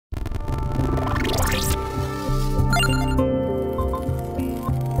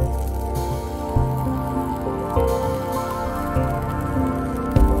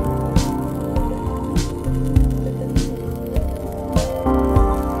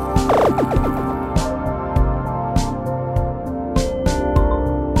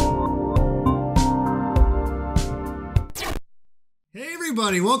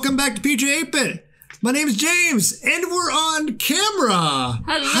everybody. Welcome back to PJ 8-Bit. My name is James, and we're on camera.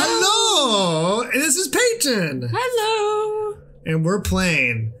 Hello. And this is Peyton. Hello. And we're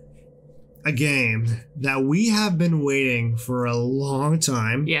playing a game that we have been waiting for a long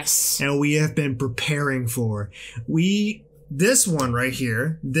time. Yes. And we have been preparing for. This one right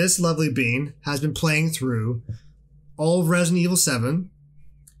here, this lovely bean, has been playing through all of Resident Evil 7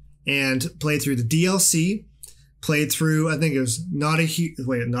 and played through the DLC. Played through, I think it was Not a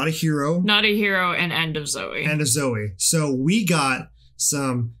Hero. Not a Hero and End of Zoe. End of Zoe. So we got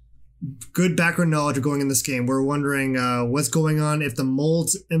some good background knowledge of going in this game. We're wondering what's going on, if the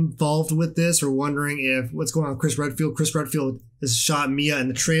mold's involved with this, or wondering if what's going on with Chris Redfield. Chris Redfield has shot Mia in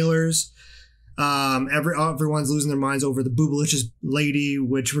the trailers. Everyone's losing their minds over the boobalicious lady,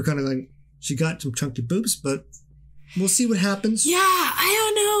 which we're kind of like, she got some chunky boobs, but we'll see what happens. Yeah, I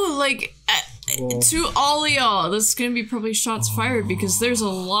don't know. Like, to all of y'all, this is going to be probably shots fired because there's a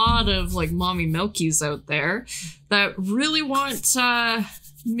lot of, like, mommy milkies out there that really want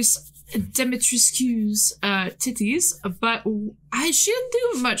Miss Dimitrescu's titties, but she didn't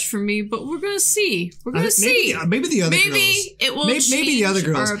do much for me, but we're going to see. We're going to see. Maybe the other girls. Maybe it will change the other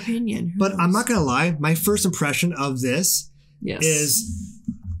girls. Our opinion. But I'm not going to lie. My first impression of this is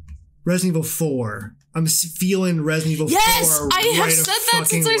Resident Evil 4. I'm feeling Resident Evil 4. Yes, I have said that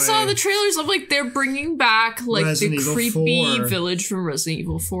since I saw the trailers. I'm like, they're bringing back like the creepy village from Resident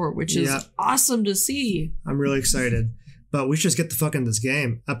Evil 4, which is awesome to see. I'm really excited. But we should just get the fuck into this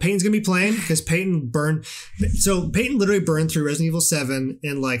game. Peyton's going to be playing because Peyton literally burned through Resident Evil 7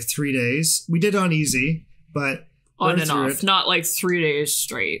 in like 3 days. We did it on easy, but on and off, not like 3 days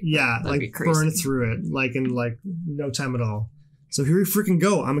straight. Yeah, like burn through it like in like no time at all. So here we freaking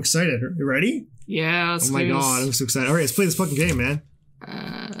go. I'm excited. Are you ready? Yeah. Oh my god, I'm so excited. All right, let's play this fucking game, man.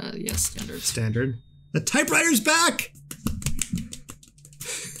 Yes, standard. Standard. The typewriter's back.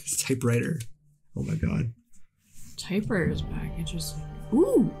 Typewriter. Oh my god. Typewriter's back. Interesting.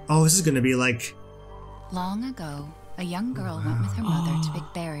 Ooh. Oh, this is gonna be like. Long ago, a young girl went with her mother to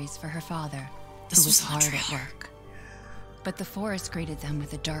pick berries for her father, who was hard at work. But the forest greeted them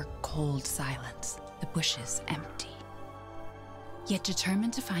with a dark, cold silence. The bushes empty. Yet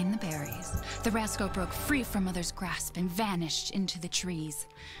determined to find the berries, the rascal broke free from Mother's grasp and vanished into the trees.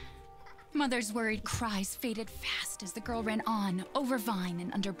 Mother's worried cries faded fast as the girl ran on, over vine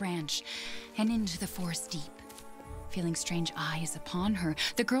and under branch, and into the forest deep. Feeling strange eyes upon her,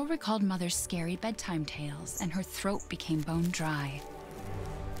 the girl recalled Mother's scary bedtime tales, and her throat became bone dry.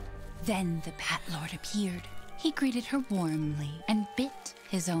 Then the Bat Lord appeared. He greeted her warmly and bit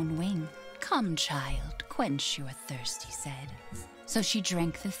his own wing. "Come, child, quench your thirst," he said. So she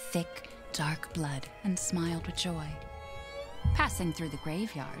drank the thick, dark blood and smiled with joy. Passing through the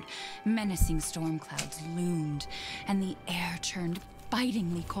graveyard, menacing storm clouds loomed, and the air turned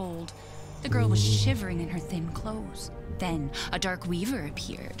bitingly cold. The girl was shivering in her thin clothes. Then a dark weaver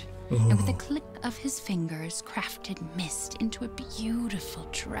appeared, and with a click of his fingers, crafted mist into a beautiful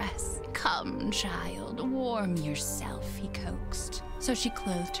dress. "Come, child, warm yourself," he coaxed. So she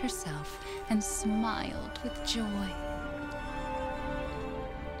clothed herself and smiled with joy.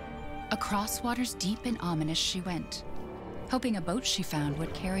 Across waters deep and ominous she went, hoping a boat she found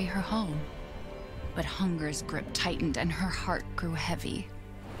would carry her home. But hunger's grip tightened and her heart grew heavy.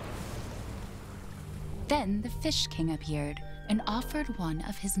 Then the Fish King appeared and offered one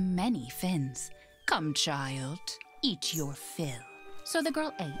of his many fins. "Come, child, eat your fill." So the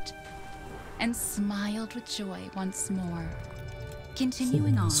girl ate and smiled with joy once more.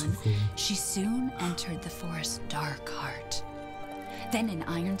 Continuing on, she soon entered the forest's dark heart. Then an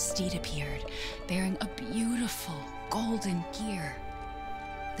iron steed appeared, bearing a beautiful golden gear.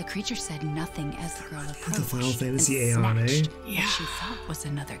 The creature said nothing as the girl approached. The Final Fantasy and Aeon, eh? snatched what she thought was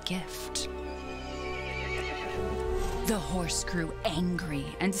another gift. The horse grew angry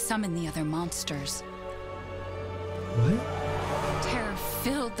and summoned the other monsters. What? Terror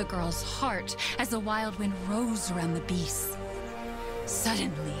filled the girl's heart as the wild wind rose around the beasts.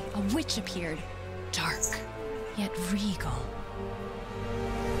 Suddenly, a witch appeared, dark yet regal.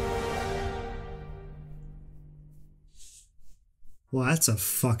 Well, that's a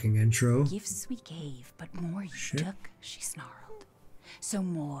fucking intro. "Gifts we gave, but more you took," she snarled. "So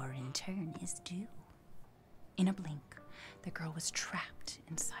more in turn is due." In a blink, the girl was trapped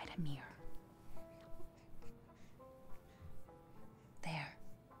inside a mirror. There.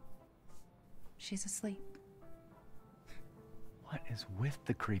 She's asleep. What is with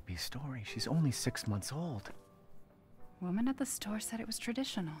the creepy story? She's only 6 months old. Woman at the store said it was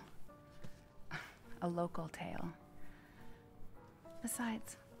traditional. A local tale.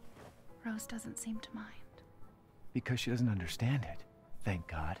 Besides, Rose doesn't seem to mind. Because she doesn't understand it. Thank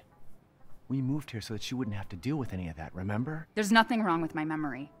God. We moved here so that she wouldn't have to deal with any of that, remember? There's nothing wrong with my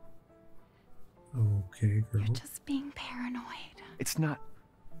memory. Okay, girl. You're just being paranoid. It's not...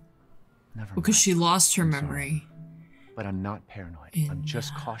 Never Because mind. she lost her I'm sorry. memory. But I'm not paranoid. I'm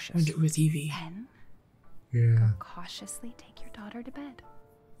just cautious. With Evie. Pen, Yeah. go cautiously take your daughter to bed.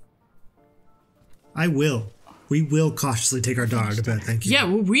 I will. We will cautiously take our daughter to bed, thank you. Yeah,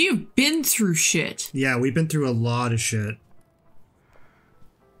 well, we have been through shit. Yeah, we've been through a lot of shit.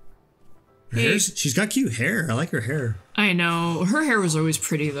 Her Hey. hair's- she's got cute hair. I like her hair. I know. Her hair was always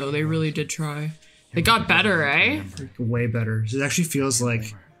pretty, though. They really did try. They got better, eh? Way better. It actually feels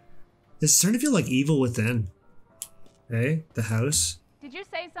like... It's starting to feel like Evil Within. Hey, the house. Did you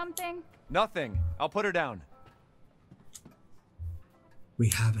say something? Nothing. I'll put her down. We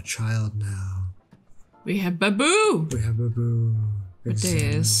have a child now. We have Babu. We have a boo. What day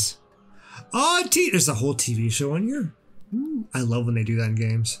is? Oh, there's a whole TV show on here. I love when they do that in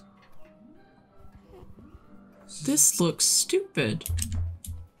games. This looks stupid.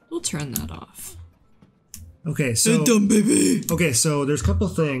 We'll turn that off. Okay, so... Dumb baby. Okay, so there's a couple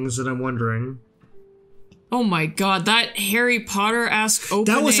things that I'm wondering. Oh my god, that Harry Potter-esque opening.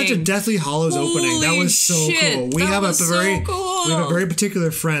 That was such a Deathly Hollows opening. That Holy was so shit, cool. We that have a was so very cool. we have a very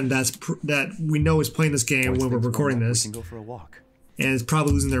particular friend that we know is playing this game when we're recording this, We can go for a walk. and is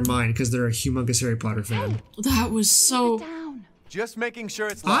probably losing their mind because they're a humongous Harry Potter fan. That was so... Down. Just making sure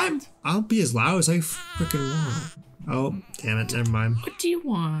it's locked. I'll be as loud as I freaking want. Oh, damn it! Never mind. What do you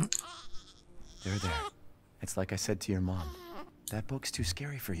want? They're there. It's like I said to your mom. That book's too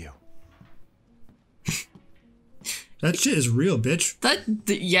scary for you. That shit is real, bitch.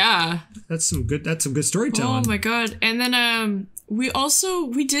 Yeah. That's some good storytelling. Oh my god. And then we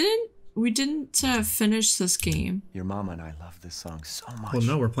didn't finish this game. Your mama and I love this song so much. Well,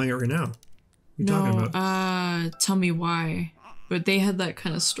 no, we're playing it right now. What are you talking about? Tell Me Why. But they had that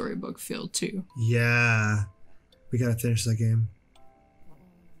kind of storybook feel too. Yeah, we gotta finish that game.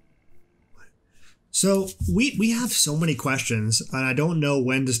 So we have so many questions, and I don't know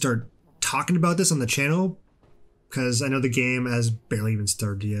when to start talking about this on the channel, because I know the game has barely even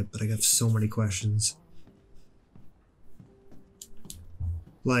started yet, but I have so many questions.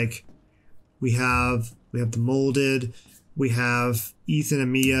 Like, we have the molded, we have Ethan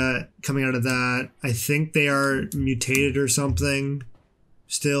and Mia coming out of that. I think they are mutated or something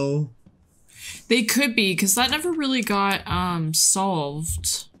still. They could be, because that never really got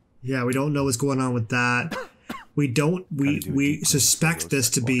solved. Yeah, we don't know what's going on with that. We suspect this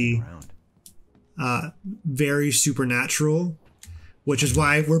to be very supernatural, which is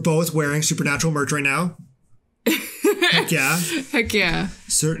why we're both wearing supernatural merch right now. Heck yeah. Heck yeah.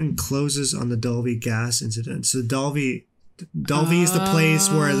 Certain closes on the Dalby gas incident. So Dalby is the place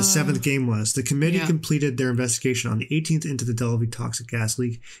where the 7th game was. The committee completed their investigation on the 18th into the Dalby toxic gas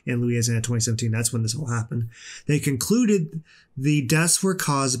leak in Louisiana 2017. That's when this all happened. They concluded the deaths were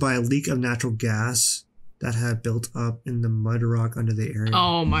caused by a leak of natural gas that had built up in the mud rock under the area.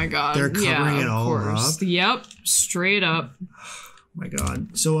 Oh my god. They're covering it all up. Yep. Straight up. Oh my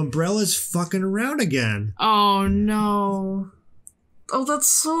god. So Umbrella's fucking around again. Oh no. Oh, that's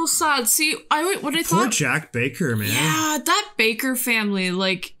so sad. See, what I thought... Poor Jack Baker, man. Yeah, that Baker family,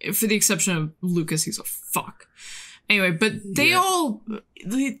 like, for the exception of Lucas, he's a fuck. Anyway, but they all...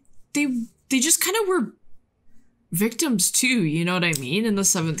 They just kind of were victims too, you know what I mean, in the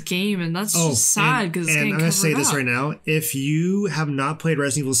 7th game, and that's just sad because it's getting covered up. And I'm going to say this right now. If you have not played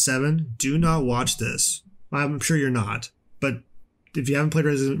Resident Evil 7, do not watch this. I'm sure you're not, but if you haven't played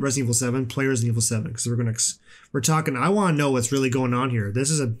Resident Evil 7, play Resident Evil 7, because we're talking, I want to know what's really going on here. This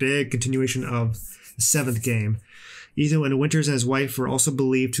is a big continuation of the 7th game. Ethan Winters and his wife were also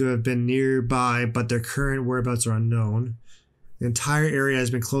believed to have been nearby, but their current whereabouts are unknown. The entire area has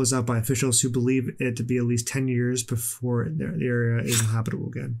been closed out by officials who believe it to be at least 10 years before the area is inhabitable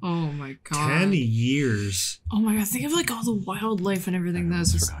again. Oh my god. 10 years. Oh my god, think of like all the wildlife and everything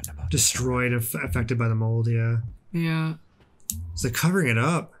that's just destroyed, affected by the mold, yeah. Yeah. So they're covering it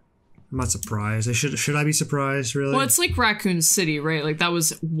up. I'm not surprised. Should I be surprised, really? Well, it's like Raccoon City, right? Like that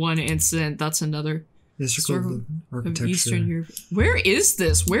was one incident. That's another. Historical architecture. Eastern Europe. Where is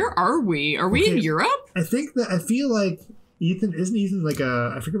this? Where are we? Are we in Europe? I think that I feel like isn't Ethan like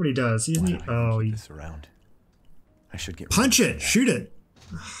I forget what he does. Isn't he? Oh, he this around. I should get punch it, shoot it,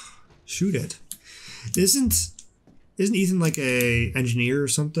 shoot it. Isn't Ethan like a engineer or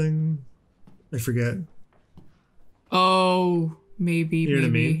something? I forget. Oh, maybe. You know what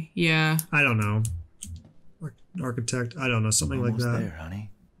I mean? Yeah. I don't know. Architect. I don't know. Something Almost like that. there, honey.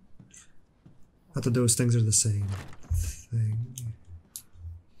 Not that those things are the same thing.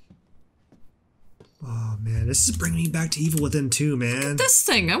 Oh man, this is bringing me back to Evil Within 2, man. This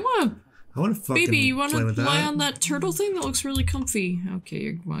thing, I want to fucking Baby, you want play to with lie that. on that turtle thing that looks really comfy? Okay,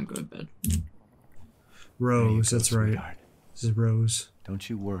 you want to go to bed. Rose, There you go, that's right. sweetheart. This is Rose. Don't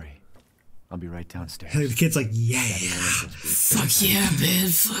you worry. I'll be right downstairs. The kid's like, yeah. Fuck yeah, man.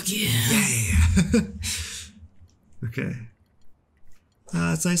 Fuck yeah. Yeah. Okay.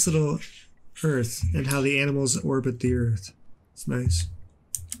 It's a nice little Earth and how the animals orbit the Earth. It's nice.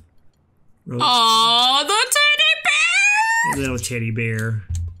 Rose. Oh, the teddy bear! Little teddy bear.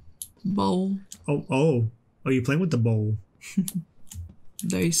 Bowl. Oh, you playing with the bowl?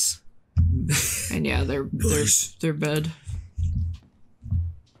 Nice. And yeah, they're bed.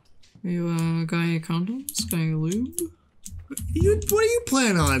 You got any condoms? Got any lube? What are you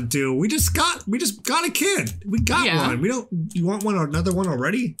planning on, dude? We just got a kid. We got one. You want another one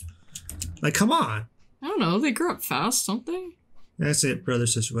already? Like, come on. I don't know. They grow up fast, don't they? That's it, brother,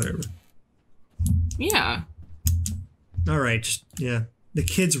 sister, whatever. Yeah. All right, yeah. The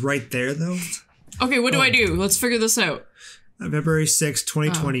kid's right there, though. Okay, what do I do? Let's figure this out. February 6,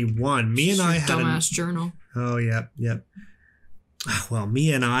 2021. Me and I had dumbass journal. Oh, yep. Well, we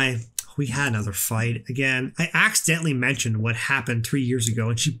had another fight. Again, I accidentally mentioned what happened 3 years ago,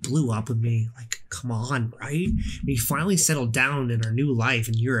 and she blew up with me. Like, come on, right? We finally settled down in our new life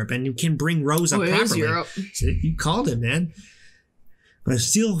in Europe, and you can bring Rose up it properly. is Europe. So you called it, man. But I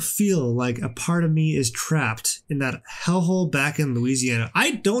still feel like a part of me is trapped in that hellhole back in Louisiana.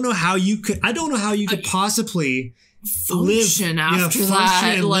 I don't know how you could possibly Function after that,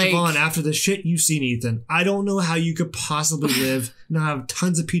 and like, live on after the shit you've seen, Ethan. I don't know how you could possibly live and have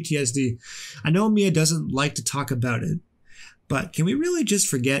tons of PTSD. I know Mia doesn't like to talk about it, but can we really just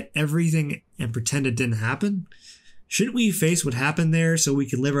forget everything and pretend it didn't happen? Shouldn't we face what happened there so we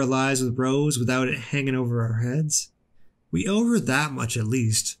can live our lives with Rose without it hanging over our heads? We owe her that much at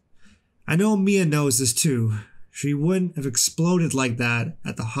least. I know Mia knows this too. She wouldn't have exploded like that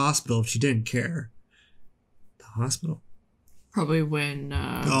at the hospital if she didn't care. The hospital? Probably when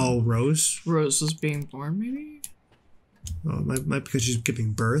Rose? Rose was being born, maybe? Oh, might because she's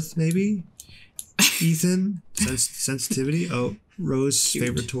giving birth, maybe? Ethan? Sensitivity? Oh, Rose's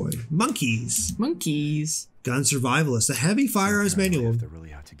favorite toy. Monkeys. Gun survivalist. A heavy firearms manual. They're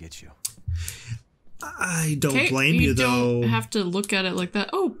really out to get you. I don't blame you, though. You don't have to look at it like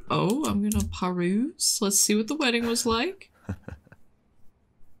that. Oh, I'm gonna peruse. Let's see what the wedding was like.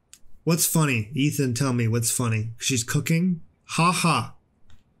 What's funny? Ethan, tell me what's funny. She's cooking? Ha ha.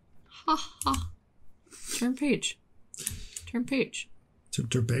 Ha ha. Turn page. Turn page? Turn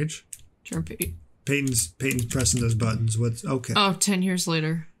page. Peyton's pressing those buttons. Okay. Oh, 10 years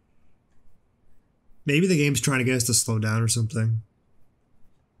later. Maybe the game's trying to get us to slow down or something.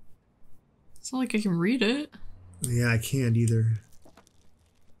 It's not like I can read it. Yeah, I can't either.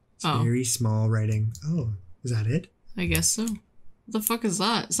 It's very small writing. Oh, is that it? I guess so. What the fuck is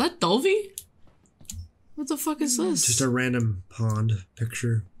that? Is that Dulvey? What the fuck is this? Just a random pond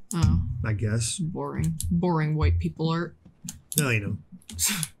picture. Oh. I guess. Boring. Boring white people art. No, you know.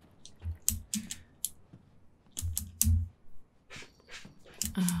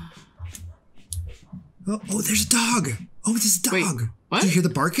 Oh, there's a dog. Oh, there's a dog. Wait, what? Do you hear the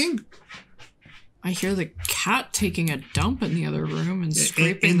barking? I hear the cat taking a dump in the other room and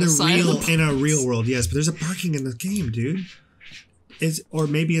scraping the side of the in a real world, yes, but there's a barking in the game, dude. Or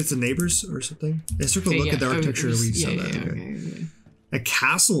maybe it's the neighbors or something. Let's take a look at the architecture. We saw that. Okay. At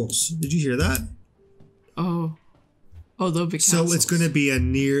castles. Did you hear that? Oh, there'll be castles. So it's going to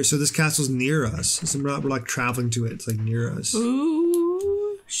be so this castle's near us. So we're like traveling to it. It's like near us.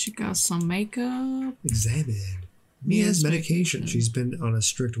 Ooh, she got some makeup. Examine. Mia's medication. She's been on a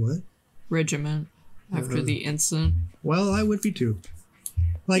strict what? Regiment after the incident. Well, I would be too.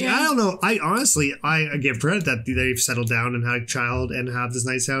 Like, yeah. I don't know. I give credit that they've settled down and had a child and have this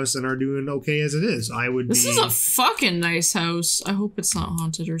nice house and are doing okay as it is. This is a fucking nice house. I hope it's not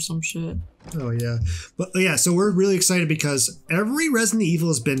haunted or some shit. Oh, yeah. But yeah, so we're really excited because every Resident Evil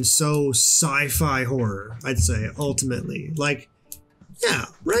has been so sci-fi horror, I'd say, ultimately. Like, yeah,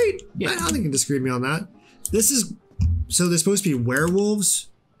 right? Yeah. I don't think you can disagree with me on that. So there's supposed to be werewolves.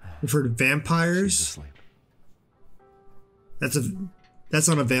 We've heard of vampires. That's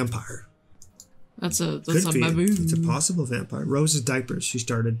not a vampire. That's a baboon. It's a possible vampire. Rose's diapers. She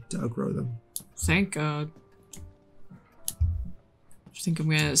started to outgrow them. Thank God. I think I'm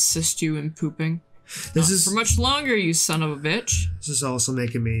gonna assist you in pooping. This is for much longer, you son of a bitch. This is also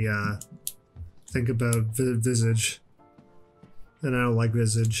making me think about Visage, and I don't like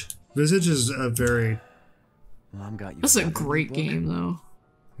Visage. Visage is a very. That's a great game, though.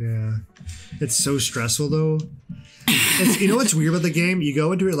 Yeah. It's so stressful though. You know what's weird about the game? You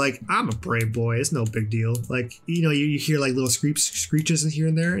go into it like, I'm a brave boy. It's no big deal. Like, you know, you hear like little screeches in here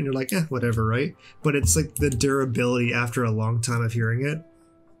and there, and you're like, whatever, right? But it's like the durability after a long time of hearing it.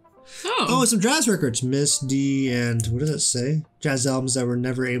 Oh, some jazz records. Miss D and what does it say? Jazz albums that we're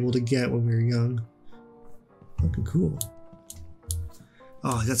never able to get when we were young. Fucking cool.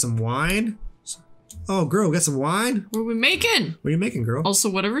 Oh, I got some wine. Oh, girl, got some wine? What are we making? What are you making, girl? Also,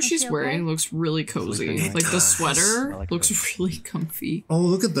 whatever she's wearing looks really cozy. Like the sweater looks really comfy. Oh,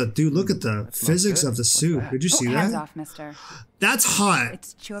 look at the dude! Look at the physics of the suit. Did you see that? Hands off, mister. That's hot.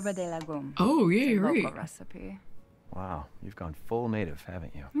 It's churba de legume. Oh yeah, you're Local right. recipe. Wow, you've gone full native,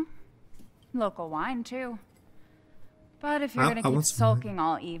 haven't you? Local wine too. But if you're gonna I keep want some sulking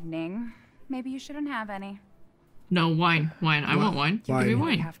all evening, maybe you shouldn't have any. No, wine. I want wine. Give me You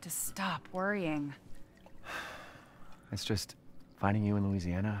wine. have to stop worrying. It's just finding you in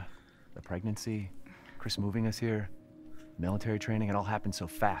Louisiana, the pregnancy, Chris moving us here, military training, it all happened so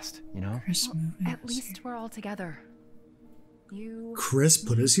fast, you know? At least we're all together. You, Chris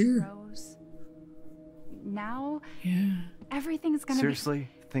put us here? Rose. Now, Yeah. everything's gonna Seriously?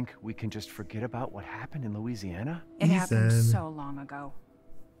 Think we can just forget about what happened in Louisiana? be... It happened Ethan. so long ago.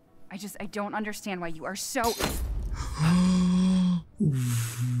 I don't understand why you are so...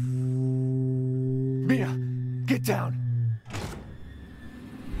 Mia, get down!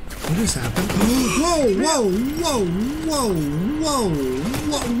 What just happened? Whoa! Whoa! Whoa! Whoa! Whoa!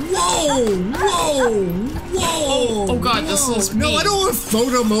 Whoa! Whoa! Whoa! Oh god, this is me. No, I don't want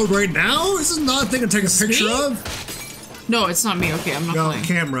photo mode right now. This is not a thing to take a picture me? of. No, it's not me. Okay, I'm not No, playing.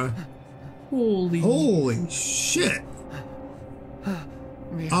 camera. Holy shit.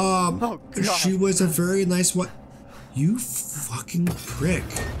 She was a very nice one. You fucking prick.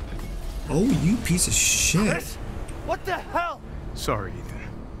 Oh, you piece of shit. What the hell? Sorry, Ethan.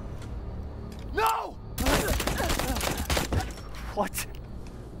 No! What?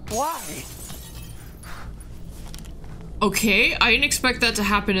 Why? Okay, I didn't expect that to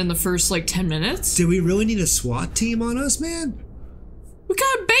happen in the first like 10 minutes. Did we really need a SWAT team on us, man? We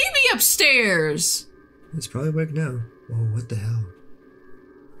got a baby upstairs. It's probably awake now. Oh, what the hell?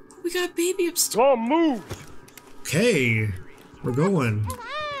 We got a baby upstairs. Oh, move! Okay, we're going.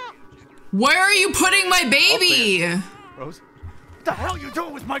 Where are you putting my baby? Rose? What the hell are you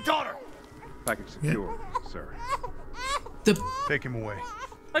doing with my daughter? Package secure, sir. The Take him away.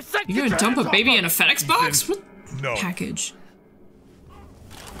 I said you gonna dump a baby in a FedEx box? What No. package?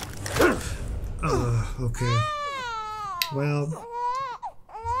 Okay. Well.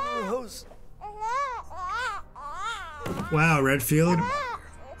 Rose. Wow, Redfield.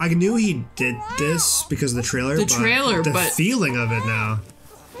 I knew he did this because of the trailer. The trailer, the but feeling of it now.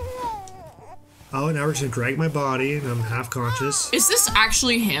 Oh, now we're just gonna drag my body, and I'm half conscious. is this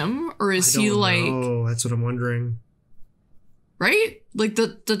actually him, or is he like Oh, that's what I'm wondering. right? Like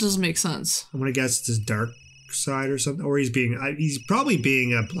that doesn't make sense. I'm gonna guess it's his dark side or something, or he's probably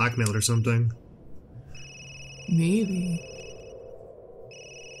being blackmailed or something. Maybe.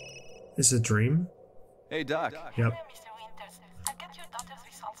 Is it a dream? Hey, Doc. Yep. Mr. Winters, I've got your daughter's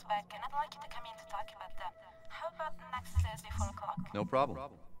results back, and I'd like you to come in to talk about them. How about next Thursday, 4 o'clock? No problem.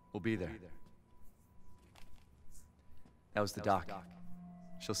 We'll be there. That was the doc.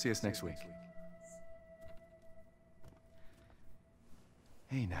 She'll see us next week.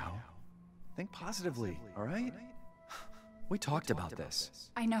 Hey now. Think positively, all right? We talked about this.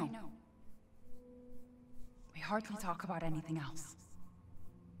 I know. We hardly talk about anything else.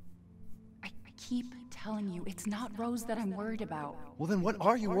 I keep telling you, it's not Rose that I'm worried about. Well, then what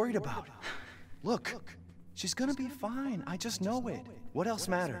are you worried about? Look, she's gonna be fine. I just know it. What else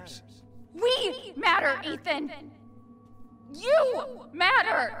matters? We matter, Ethan! You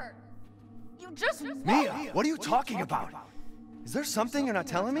matter! You just Mia, what are you talking about? Is there something you're not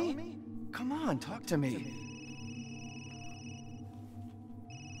telling me? Come on, talk to me.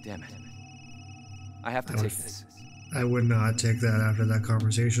 Damn it. I have to take this. I would not take that after that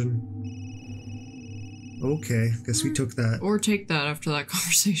conversation. Okay, guess we took that. Or take that after that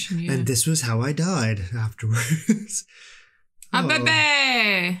conversation, yeah. And this was how I died afterwards. A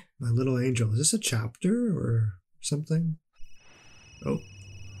baby! My little angel. Is this a chapter or something? Oh.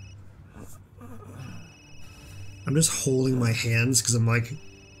 I'm just holding my hands because I'm like,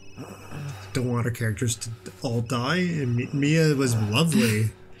 don't want our characters to all die. And Mia was lovely.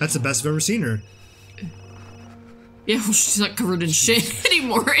 That's the best I've ever seen her. Yeah, well, she's not covered in shit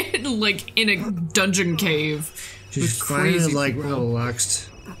anymore. In a dungeon cave. She's with finally crazy like people. relaxed,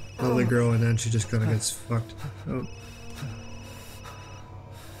 lovely girl, and then she just kind of gets fucked. Oh.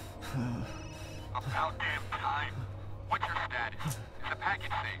 About damn time. What's your status? Is the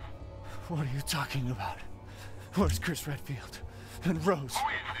package safe. What are you talking about? Where's Chris Redfield? And Rose? Who is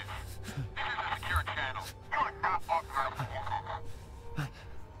this? This is a secure channel. You are not authorized to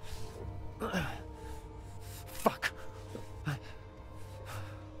enter. Fuck.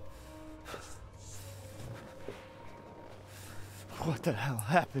 What the hell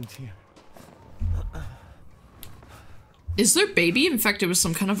happened here? Is their baby infected with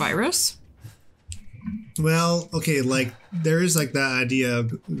some kind of virus? Well, okay, like there is like that idea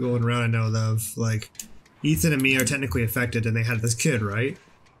going around I know of like Ethan and Mia are technically affected and they had this kid, right?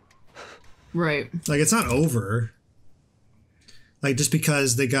 Right. Like it's not over. Like just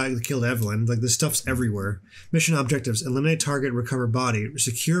because they killed Evelyn, like this stuff's everywhere. Mission objectives: eliminate target, recover body,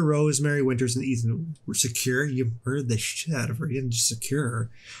 secure Rosemary Winters and Ethan. Secure? You murdered the shit out of her. You didn't just secure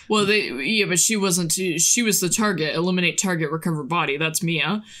her. Well, but she wasn't. She was the target. Eliminate target, recover body. That's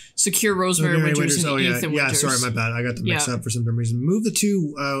Mia. Secure Rosemary Winters and Ethan Winters. Yeah, sorry, my bad. I got them mixed up for some reason. Move the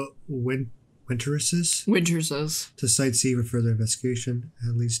two Winterses to sightsee for further investigation.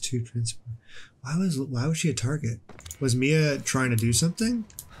 At least 2 transport. Why was she a target? Was Mia trying to do something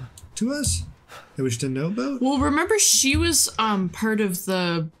to us that we just didn't know about? Well, remember she was part of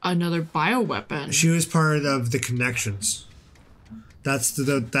another bioweapon. She was part of the Connections. That's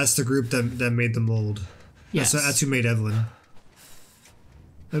the group that made the mold. Yes. That's who made Evelyn.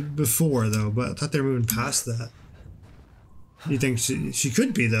 Before though, but I thought they were moving past that. You think she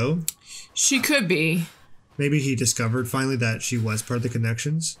could be though? She could be. Maybe he discovered finally that she was part of the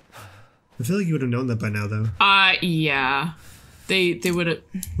Connections. I feel like you would have known that by now, though. Yeah. They would have...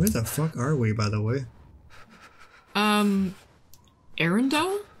 Where the fuck are we, by the way? Arendelle?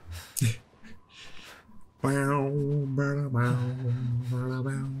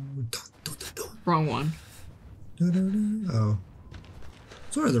 Wrong one. Oh.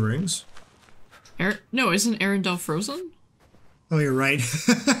 So are the rings. No, isn't Arendelle frozen? Oh, you're right.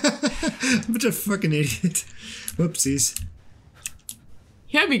 I'm such a fucking idiot. Whoopsies.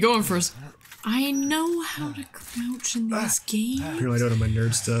 He had me going first. I know how to crouch in this game. Apparently I don't know my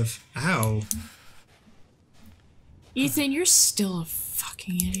nerd stuff. Ow. Ethan, you're still a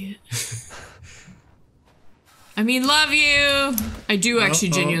fucking idiot. I mean, love you. I do actually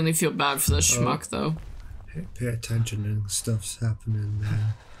genuinely feel bad for this schmuck, though. Pay attention and stuff's happening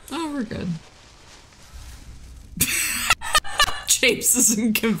there. Oh, we're good. Japes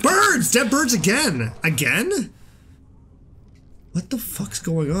isn't convinced. Birds! Dead birds again! Again? What the fuck's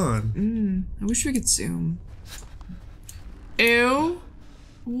going on? I wish we could zoom. Ew.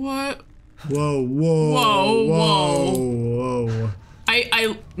 What? Whoa.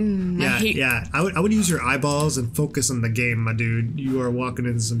 I hate... Yeah. I would use your eyeballs and focus on the game, my dude. You are walking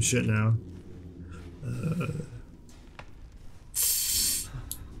into some shit now.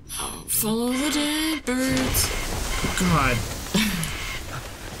 Follow the dead birds. God.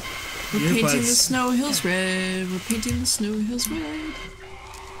 We're painting the snow hills red. We're painting the snow hills red.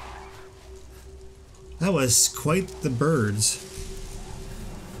 That was quite the birds.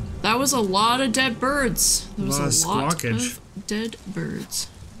 That was a lot of dead birds. There was a lot squawkage. of dead birds.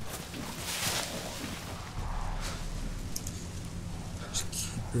 Just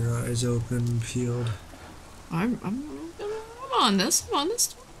keep your eyes open, peeled. I'm on this. I'm on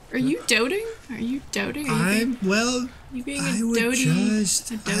this. Are you doubting? Are you doubting? I'm being I a would doty. just.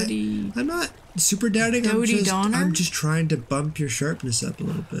 A doty. I'm not super doubting. Doty Donner? I'm just trying to bump your sharpness up a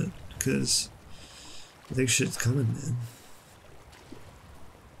little bit because I think shit's coming, man.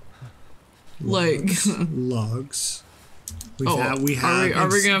 Logs. We have. Are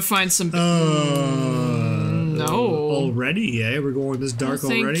we gonna find some? No. Already? Yeah, we're going this dark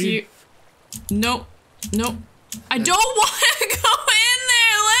Thank already. You. Nope. I don't want to go in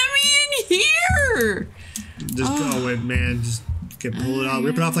there. Let me in here. Just go in, man. Just pull it off.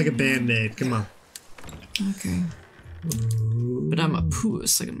 Rip it off like a band-aid. Come on. Okay. But I'm a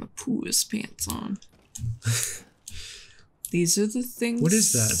puss. I got my puss pants on. These are the things. What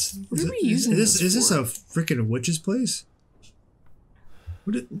is that? What are we using this for? Is this a freaking witch's place?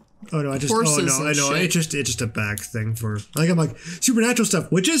 Oh no! I know. It's just a back thing for. I'm like supernatural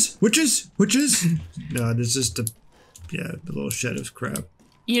stuff. Witches. No, it's just the little shed of crap.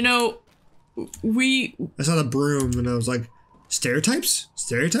 You know, I saw the broom and I was like, stereotypes.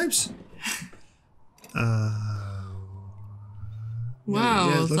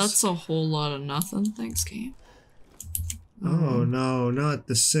 Wow, that's a whole lot of nothing. Thanks, game. Oh no, not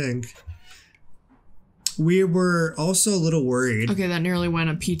the sink. We were also a little worried. Okay, that nearly went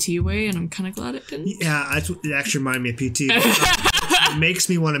a PT way, and I'm kind of glad it didn't. Yeah, it actually reminded me of PT. It makes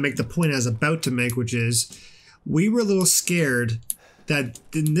me want to make the point I was about to make, which is we were a little scared that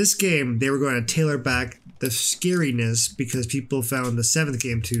in this game they were going to tailor back the scariness because people found the 7th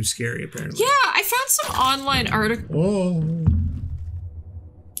game too scary, apparently. Yeah, I found some online article. Oh.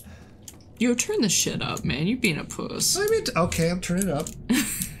 Yo, turn the shit up, man. You being a puss. I mean, okay, I'm turning it up.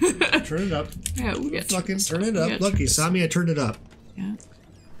 Turn it up. Yeah, we got fucking turn it up. Look, you saw me, I turned it up. Yeah.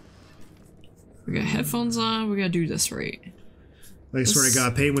 We got headphones on. We gotta do this right. I swear to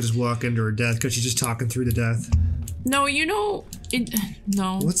God, Peyton would just walk into her death because she's just talking through the death. No, you know,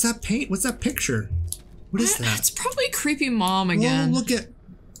 no. What's that paint? What's that picture? What is that? It's probably creepy mom again. Oh, look at.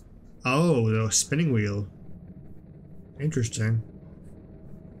 Oh, the spinning wheel. Interesting.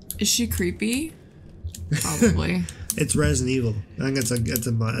 Is she creepy? Probably. It's Resident Evil. I think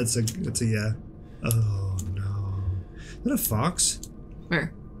it's a yeah. Oh no. Is that a fox?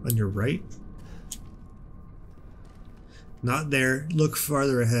 Where? On your right? Not there. Look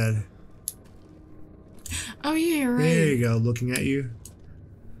farther ahead. Oh yeah, you're right. There you go, looking at you.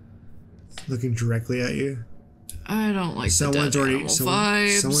 Looking directly at you. I don't like someone's the dead already animal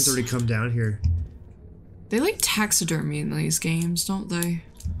vibes. Someone's already come down here. They like taxidermy in these games, don't they?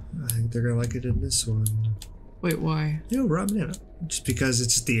 I think they're gonna like it in this one. Wait, why? You know, raw banana. Just because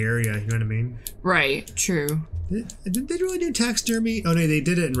it's just the area, you know what I mean? Right, true. Did they really do taxidermy? Oh no, they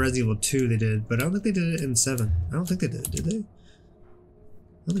did it in Resident Evil 2, they did, but I don't think they did it in 7. I don't think they did they?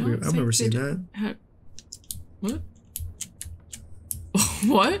 I remember seeing that. What?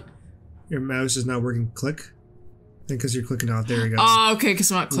 What? Your mouse is not working. Click. I think because you're clicking off. There you go. Oh, okay,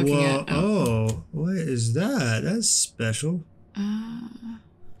 because I'm not clicking it. Oh, what is that? That's special.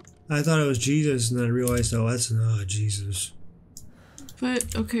 I thought it was Jesus, and then I realized, oh, that's not Jesus.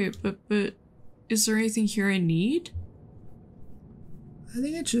 But okay, but is there anything here I need? I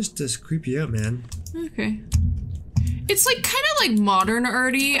think it's just to creep you out, man. Okay. It's like kind of like modern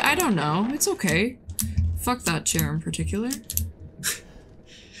arty. I don't know. It's okay. Fuck that chair in particular.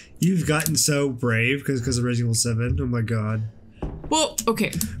 You've gotten so brave because of Resident Evil 7. Oh my god. Well, okay.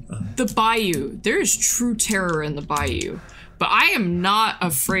 The Bayou. There is true terror in the Bayou. But I am not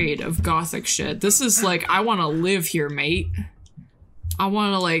afraid of gothic shit. This is like, I want to live here, mate. I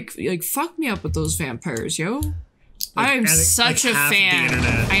want to like fuck me up with those vampires, yo. Like, I am such a fan.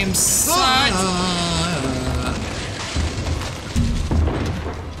 I am such...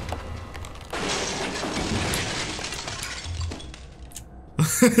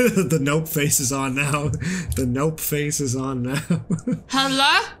 The nope face is on now. The nope face is on now.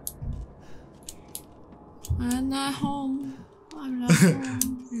 Hello? I'm not home. I'm not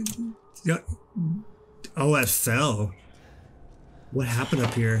home. Yeah. Oh, it fell. What happened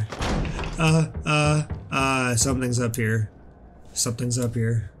up here? Something's up here. Something's up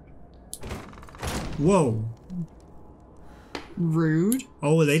here. Whoa. Rude.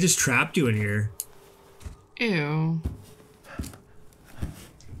 Oh, they just trapped you in here. Ew.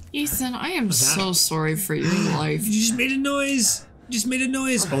 Ethan, I am so sorry for your life. You just made a noise. Just made a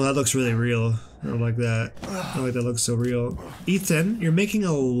noise. Oh, that looks really real. I don't like that. I don't like that looks so real. Ethan, you're making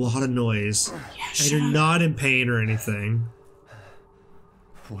a lot of noise. Yeah, and you're not in pain or anything.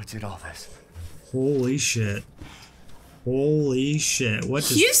 What did all this? Holy shit. Holy shit. What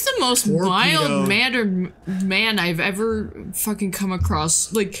just He's the most mild-mannered man I've ever fucking come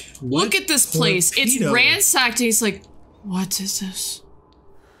across. Like, look at this place. It's ransacked and he's like, what is this?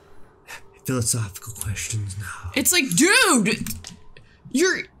 Philosophical questions now. It's like, dude,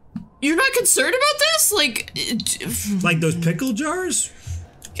 you're not concerned about this? Like those pickle jars?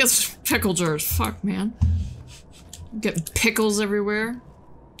 Yes, pickle jars. Fuck, man. Get pickles everywhere.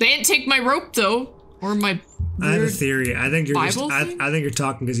 They didn't take my rope though, or my. I have a theory. I think you're Bible just. I think you're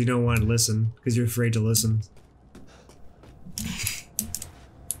talking because you don't want to listen, because you're afraid to listen.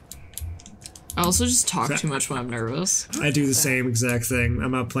 I also just talk too much when I'm nervous. I do the same exact thing.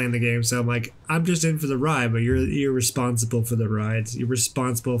 I'm not playing the game, so I'm like, I'm just in for the ride, but you're responsible for the ride. You're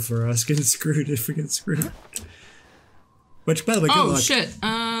responsible for us getting screwed if we get screwed. Which, by the way, good luck. Shit.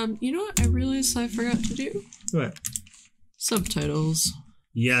 You know what I realized I forgot to do? What? Subtitles.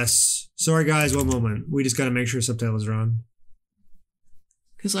 Yes. Sorry, guys. One moment. We just gotta make sure subtitles are on.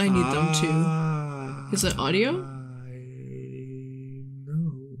 Because I need them too. Is it audio?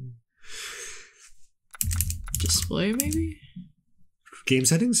 No. Display, maybe? Game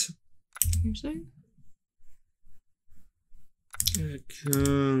settings? Game setting?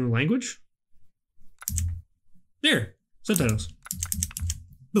 Language? There. Subtitles.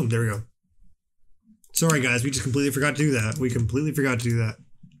 Boom. There we go. Sorry, guys. We just completely forgot to do that. We completely forgot to do that.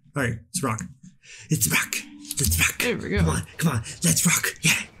 All right. Let's rock. It's rock. Let's rock. There we go. Come on. Come on. Let's rock.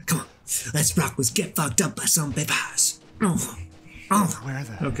 Yeah. Come on. Let's rock. Let's get fucked up by some papers. Oh. Where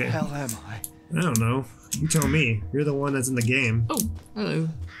the hell am I? I don't know. You tell me. You're the one that's in the game. Oh, hello.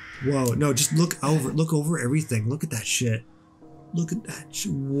 Whoa, no, just look over everything. Look at that shit. Look at that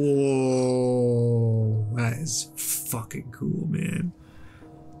shit. Whoa. That is fucking cool, man.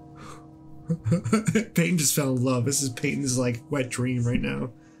 Peyton just fell in love. This is Peyton's like wet dream right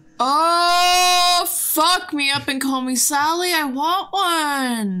now. Oh, fuck me up and call me Sally. I want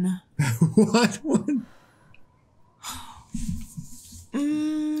one. What one?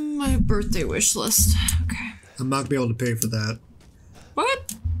 My birthday wish list. Okay. I'm not gonna be able to pay for that.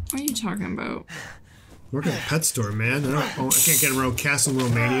 What? What are you talking about? Work at a pet store, man. I can't get around Castle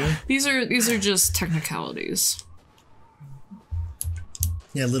Romania. These are just technicalities.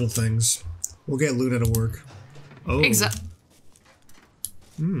 Yeah, little things. We'll get Luna to work. Oh. Exactly.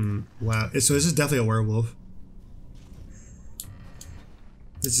 Wow. So this is definitely a werewolf.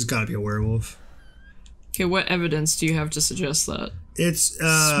 This has got to be a werewolf. Okay, what evidence do you have to suggest that? It's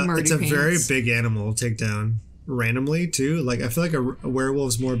Smarty a pants. very big animal to take down randomly too. Like I feel like a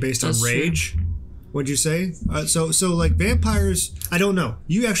werewolf's more based That's on true. rage. What'd you say? So like vampires, I don't know.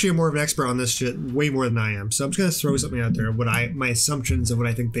 You actually are more of an expert on this shit, way more than I am. So I'm just gonna throw something out there. My assumptions of what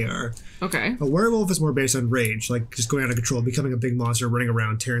I think they are. Okay. A werewolf is more based on rage, like just going out of control, becoming a big monster, running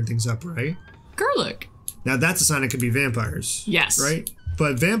around, tearing things up, right? Garlic. Now that's a sign it could be vampires. Yes. Right?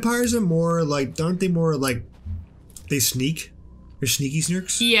 But vampires are more like, aren't they more like they sneak? They're sneaky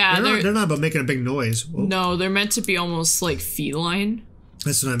sneaks? Yeah, they're not about making a big noise. Whoa. No, they're meant to be almost like feline.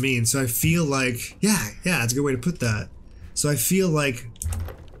 That's what I mean. So I feel like, yeah, that's a good way to put that. So I feel like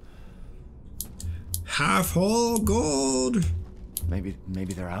half whole gold. Maybe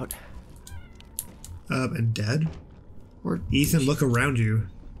they're out. And dead. Or Ethan, look around you.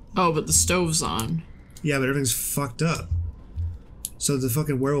 oh, but the stove's on. Yeah, but everything's fucked up. So the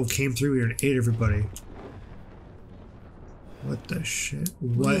fucking werewolf came through here and ate everybody. What the shit?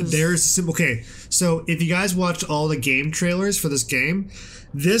 What? There's a symbol. Okay, so if you guys watched all the game trailers for this game,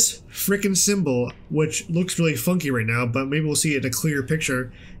 this freaking symbol, which looks really funky right now, but maybe we'll see it in a clearer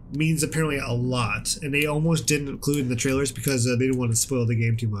picture, means apparently a lot. And they almost didn't include in the trailers because they didn't want to spoil the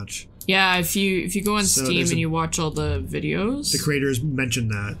game too much. Yeah, if you go on So Steam there's and you watch all the videos. The creators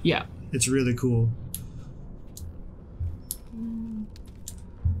mentioned that. Yeah. It's really cool.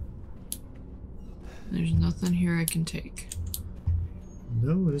 There's nothing here I can take.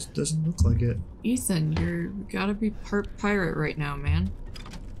 No, this doesn't look like it. Ethan, you gotta be part pirate right now, man.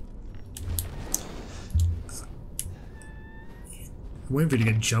 I'm waiting for you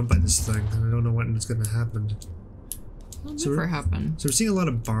to get jumped by this thing, and I don't know when it's going to happen. That'll So never we're- happen. So we're seeing a lot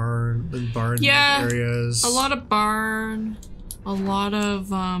of barn Yeah, areas. A lot of barn, a lot of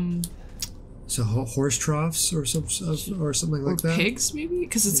So horse troughs or something or like that. pigs maybe,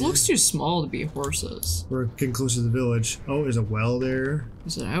 because it looks too small to be horses. We're getting close to the village. Oh, there's a well there.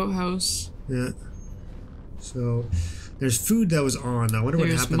 There's an outhouse. Yeah. So there's food that was on. I wonder what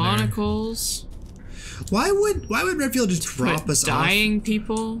There's happened monocles. there. Why would Redfield just drop us off? Dying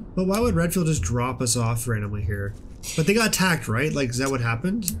people. But why would Redfield just drop us off randomly here? But they got attacked, right? Like, is that what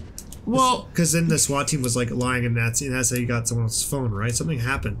happened? Well, Because then the SWAT team was like lying, and that's how you got someone else's phone, right? Something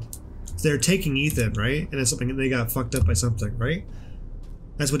happened. So they're taking Ethan, right? And it's something they got fucked up by something, right?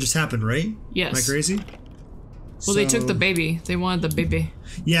 That's what just happened, right? yes. Am I crazy? Well, they took So- the baby. They wanted the baby.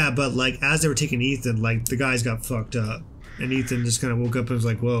 Yeah, but like as they were taking Ethan, like the guys got fucked up, and Ethan just kind of woke up and was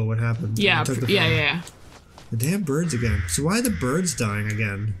like, "Whoa, what happened?" Yeah, And took the yeah, phone. yeah. The damn birds again. So why are the birds dying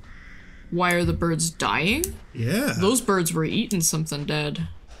again? Why are the birds dying? Yeah, Those birds were eating something dead.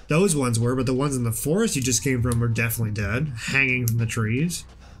 those ones were, but the ones in the forest you just came from were definitely dead, hanging from the trees,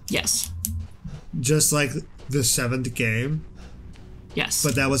 Yes. just like the 7th game. Yes.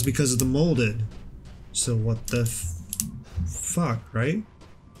 But that was because of the molded. So what the fuck, right?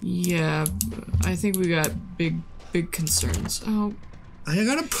 yeah, I think we got big concerns. Oh, I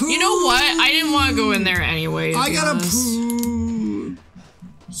gotta poo. you know what? I didn't want to go in there anyway. I be gotta honest. poo.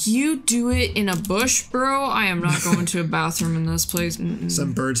 You do it in a bush, bro. I am not going to a bathroom in this place. Mm-mm.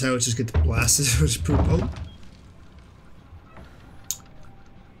 Some birds' house just get blasted with poop. Oh.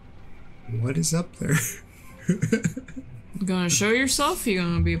 What is up there? You gonna show yourself? You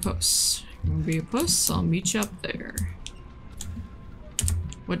gonna be a puss? You gonna be a puss? I'll meet you up there.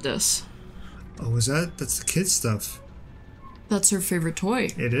 What this? Oh, is that? That's the kids' stuff. That's her favorite toy.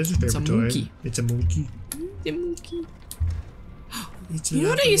 It is a favorite a toy. monkey. It's a monkey. The monkey. It's You know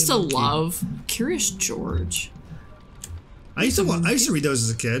what I lovely used to monkey. love? Curious George. I used to read those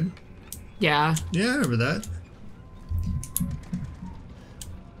as a kid. Yeah. Yeah, I remember that.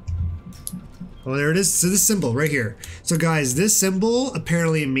 Oh, there it is. So this symbol right here. So guys, this symbol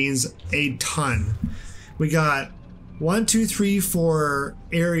apparently means a ton. We got 1, 2, 3, 4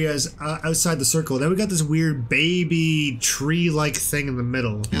 areas outside the circle. Then we got this weird baby tree-like thing in the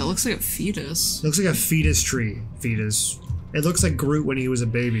middle. Yeah, it looks like a fetus. It looks like a fetus tree. Fetus. It looks like Groot when he was a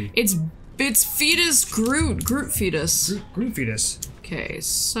baby. It's fetus Groot. Groot fetus. Groot fetus. Okay,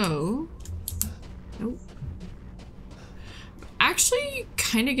 so... Nope. Actually,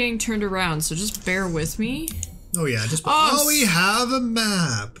 kind of getting turned around, so just bear with me. Oh yeah, just... Oh, we have a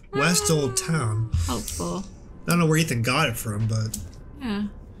map! West Old Town. Helpful. I don't know where Ethan got it from, but... Yeah.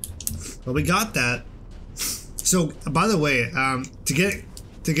 Well, we got that. So, by the way, I'm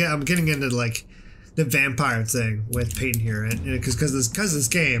getting into, like, the vampire thing with Peyton here, and because this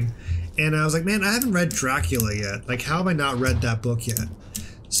game, and I was like, man, I haven't read Dracula yet. Like, how have I not read that book yet?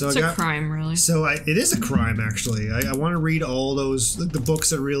 So It's a crime, really. So it is a crime, actually. I want to read all those, like, the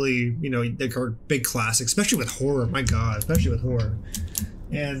books that really, you know, like, are big classics, especially with horror. My God, especially with horror.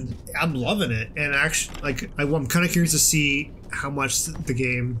 And I'm loving it. And actually, like, I'm kind of curious to see how much the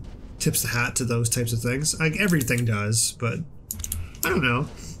game tips the hat to those types of things. Like, everything does, but I don't know.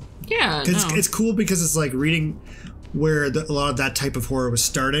 Yeah, no. It's cool because it's like reading where a lot of that type of horror was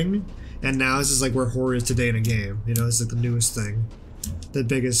starting, and now this is like where horror is today in a game. You know, it's like the newest thing. The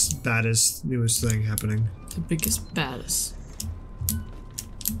biggest, baddest, newest thing happening. The biggest, baddest.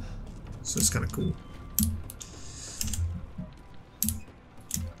 So it's kind of cool.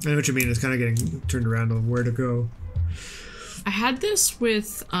 I know what you mean. It's kind of getting turned around on where to go. I had this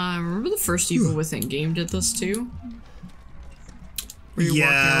with, remember the first Evil Within game did this too? Where you're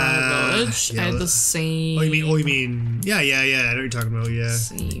walking around a village? Yeah, I had the same... Oh, you mean... Yeah, I know what you're talking about, yeah.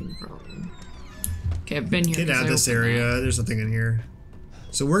 Same problem. Okay, I've been here. Get out of this area. There's nothing in here.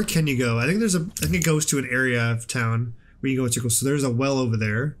 So where can you go? I think it goes to an area of town where you go to. So there's a well over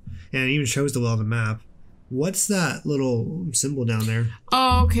there, and it even shows the well on the map. What's that little symbol down there?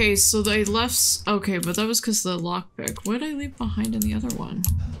 Oh, okay, so they left... Okay, but that was because of the lockpick. What did I leave behind in the other one?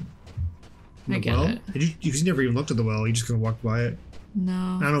 I get it. You never even looked at the well. You just gonna walk by it. No.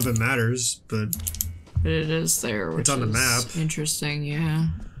 I don't know if it matters, but it is there, which it's on the map. Interesting, yeah.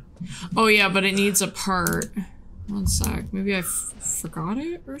 Oh, yeah, but it needs a part. One sec. Maybe I forgot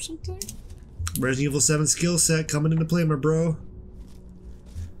it or something? Resident Evil 7 skill set coming into play, my bro.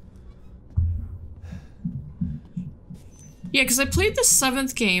 Yeah, because I played the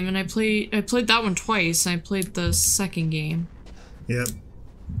 7th game, and I played that one twice, and I played the 2nd game. Yep.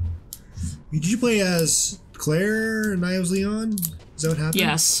 Did you play as Claire and I was Leon? Is that what happened?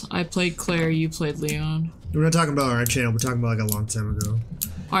 Yes, I played Claire, you played Leon. We're not talking about our channel, we're talking about like a long time ago.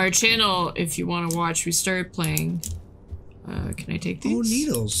 Our channel, if you want to watch, we started playing... can I take these? Oh,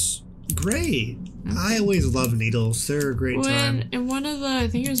 needles. Great. Okay. I always love needles. They're a great time. In one of the... I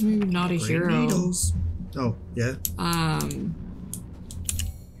think it was maybe Not a great Hero. Needles. Oh, yeah?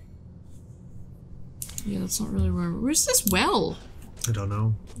 Yeah, that's not really where... Where's this well? I don't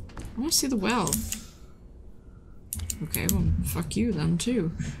know. I want to see the well. Okay, well, fuck you then,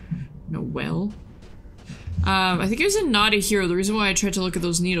 too. No well. I think it was in Not a Hero. The reason why I tried to look at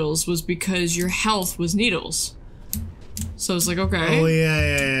those needles was because your health was needles. So I was like, okay. Oh,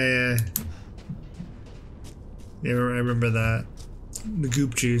 yeah. Yeah, I remember that. The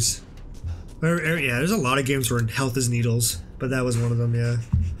goop juice. Yeah, there's a lot of games where health is needles, but that was one of them, yeah.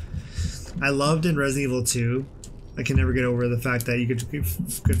 I loved in Resident Evil 2. I can never get over the fact that you could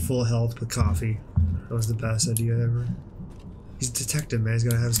get full health with coffee. That was the best idea ever. He's a detective, man. He's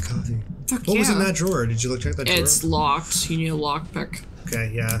gotta have his coffee. Fuck what yeah. was in that drawer? Did you check that drawer? It's locked. You need a lockpick.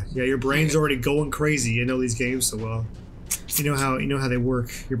 Okay, yeah. Yeah, your brain's already going crazy. You know these games so well. You know how they work.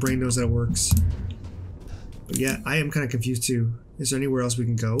 Your brain knows how it works. But yeah, I am kind of confused too. Is there anywhere else we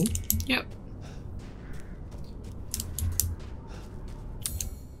can go? Yep.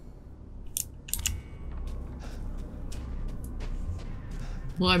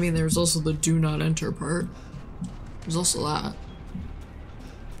 Well, I mean, there's also the do not enter part. There's also that.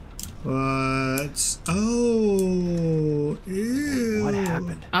 What? Oh, ew. What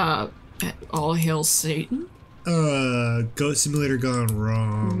happened? All hail Satan? Goat Simulator gone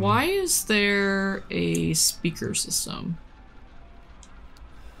wrong. Why is there a speaker system?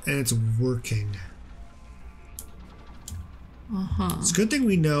 And it's working. Uh-huh. It's a good thing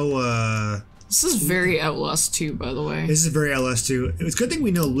we know, This is very Outlast 2, by the way. This is very LS 2. It's a good thing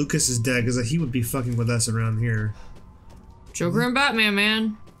we know Lucas is dead, because he would be fucking with us around here. Joker and Batman,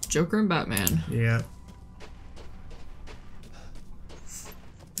 man. Joker and Batman. Yeah.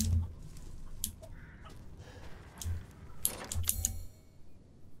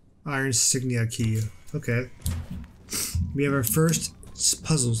 Iron Insignia key. Okay. We have our first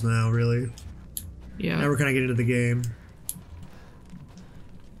puzzles now, really. Yeah. Now we're kind of getting into the game.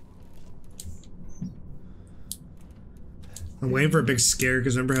 I'm waiting for a big scare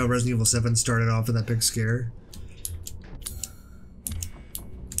because remember how Resident Evil 7 started off with that big scare?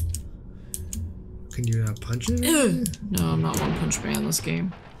 Can you punch it? No, I'm not One Punch Man this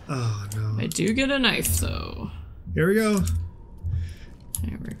game. Oh no. I do get a knife though. Here we go.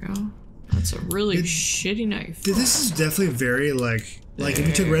 There we go. That's a really shitty knife. This is definitely very like if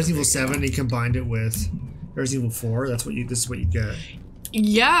you took Resident Evil 7 and you combined it with Resident Evil 4, this is what you get.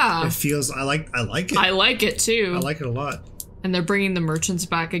 Yeah. It feels I like it. I like it too. I like it a lot. And they're bringing the merchants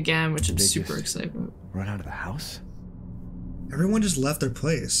back again, which I'm They super just excited about. Run out of the house? Everyone just left their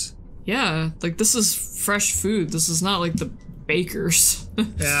place. Yeah, like this is fresh food. This is not like the bakers.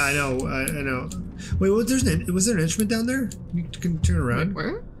 Yeah, I know. Wait, was there an instrument down there? You can turn around. Wait,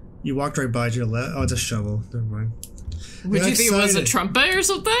 where? You walked right by it to your left. Oh, it's a shovel. Never mind. Would you think it was a trumpet or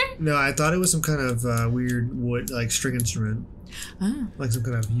something? No, I thought it was some kind of weird wood, like string instrument. Ah. Like some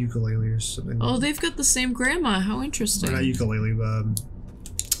kind of ukulele or something. Oh, they've got the same grandma. How Or interesting. not ukulele,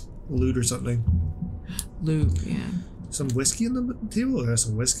 lute or something. Lute, yeah. Some whiskey on the table? Yeah,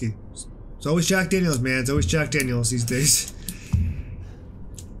 some whiskey. It's always Jack Daniels, man. It's always Jack Daniels these days.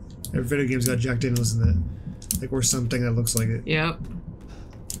 Every video game's got Jack Daniels in it. Like, or something that looks like it. Yep.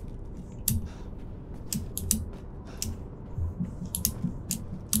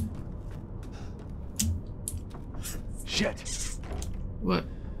 Shit. What?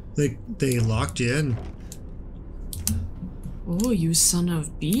 They locked you in. Oh, you son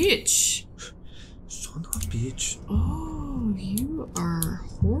of bitch. Son of a bitch. Oh, you are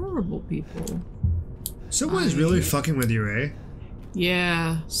horrible people. Someone's really fucking with you, eh?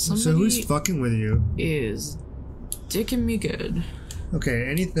 Yeah, somebody So who's fucking with you? is dicking me good. Okay,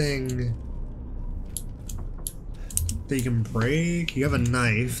 anything that you can break? You have a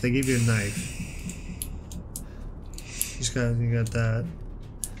knife. They gave you a knife. You got that.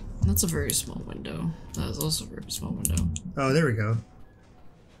 That's a very small window. That is also a very small window. Oh, there we go.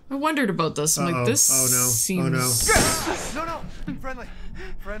 I wondered about this. I'm like, this seems... Oh no. No, no.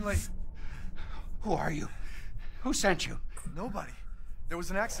 Friendly. Who are you? Who sent you? Nobody. There was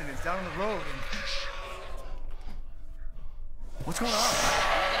an accident down on the road and... What's going on?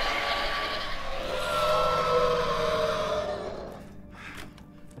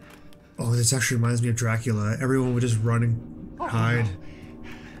 Oh, this actually reminds me of Dracula. Everyone would just run and hide.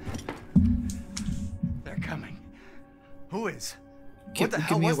 They're coming. Who is? Give, the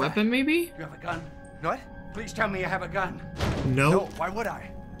hell give me a was that? weapon, maybe? You have a gun? What? Please tell me you have a gun. No. No, why would I?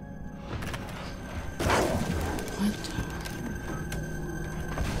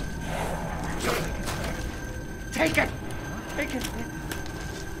 Take it! Take it!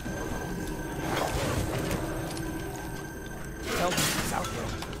 Tell me it's out there.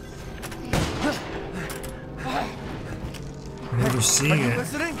 I'm never seeing Are you it.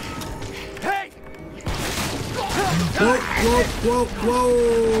 listening? Hey!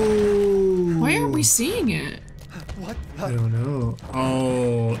 Whoa! Why aren't we seeing it? What I the? don't know.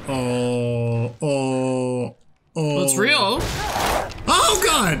 Oh. Well, it's real. Oh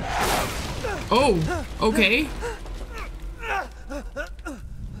God! Oh, okay.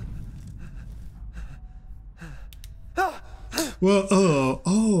 Well,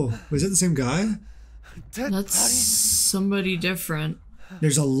 oh. Was that the same guy? Dead That's body? somebody different.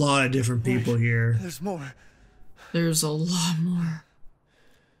 There's a lot of different people here. There's more. There's a lot more.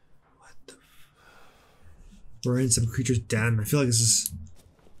 We're in some creature's den. I feel like this is...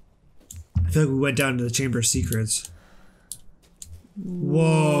 I feel like we went down to the Chamber of Secrets.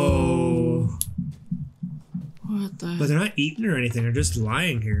 Whoa. What the? But they're not eating or anything. They're just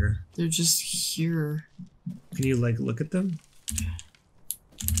lying here. They're just here. Can you, like, look at them?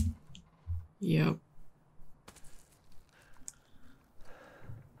 Yep.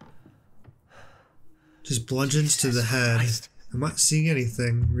 Just bludgeons to the head. I'm not seeing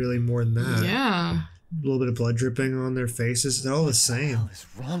anything really more than that. Yeah. A little bit of blood dripping on their faces. They're all the same. What is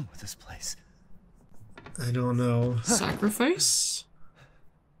wrong with this place? I don't know. Sacrifice?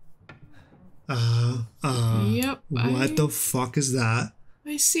 Yep. What the fuck is that?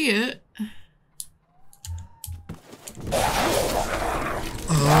 I see it.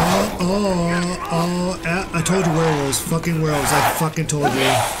 I told you werewolves. Fucking werewolves. I fucking told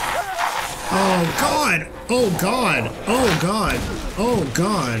you. Oh god! Oh god! Oh god! Oh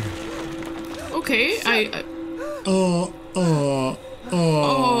god! Okay,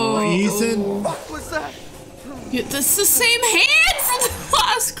 Ethan? What was that? Yeah, that's the same hand from the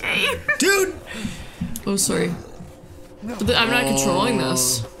last game. Dude! Oh, sorry. But I'm not controlling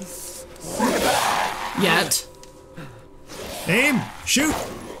this. Yet. Aim! Shoot!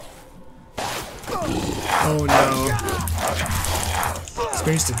 Oh no.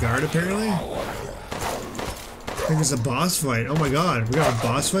 Space to guard apparently? think it's a boss fight. Oh my god, we got a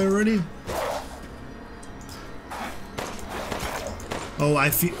boss fight already? Oh,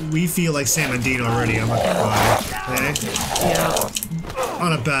 we feel like Sam and Dean already. I'm not gonna lie. Okay? Yeah.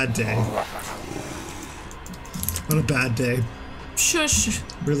 On a bad day. On a bad day. Shush.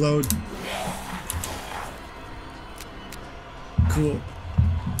 Reload. Cool.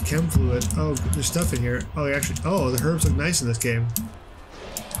 Chem fluid. Oh, there's stuff in here. Oh, actually. Oh, the herbs look nice in this game.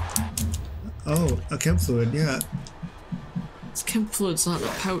 Oh, a chem fluid. Yeah. This chem fluid's not in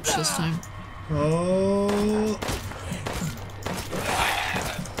the pouch this time. Oh.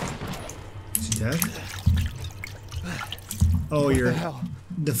 Is he dead? Oh, you're.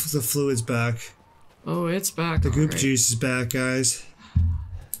 The fluid's back. Oh, it's back. The goop right. juice is back, guys.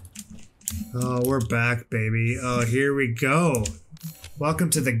 Oh, we're back, baby. Oh, here we go. Welcome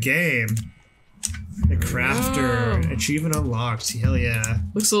to the game. The crafter. Whoa. Achievement unlocked. Hell yeah.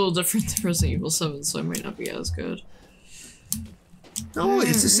 Looks a little different than Resident Evil 7, so it might not be as good. No,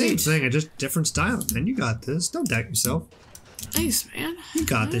 it's the same Alright. thing. Just different style, man. You got this. Don't doubt yourself. Nice, man. You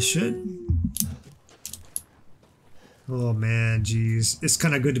got this shit. Oh man, jeez. It's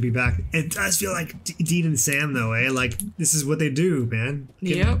kind of good to be back. It does feel like Dean and Sam, though, eh? Like, this is what they do, man.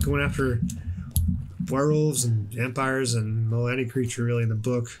 Yep. Going after werewolves and vampires and well, any creature really in the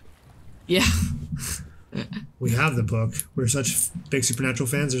book. Yeah. We have the book. We're such big Supernatural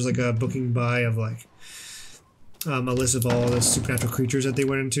fans. There's like a booking buy of like a list of all the supernatural creatures that they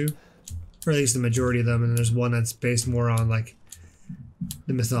went into. Or at least the majority of them. And there's one that's based more on like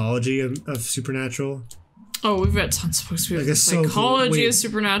the mythology of Supernatural. Oh, we've got tons of books. We have Like, the it's so cool. psychology of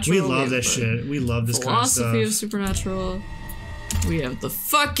Supernatural. We love have this the shit. We love this kind of stuff. philosophy of Supernatural. We have the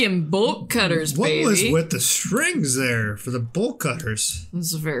fucking bolt cutters, What baby. was with the strings there for the bolt cutters?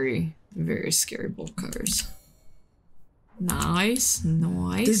 This is very, very scary bolt cutters. Nice,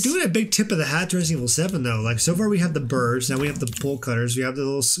 nice. They're doing a big tip of the hat to Resident Evil 7 though. Like so far we have the birds, now we have the bolt cutters, we have the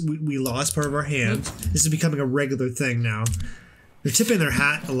little we lost part of our hand. This is becoming a regular thing now. They're tipping their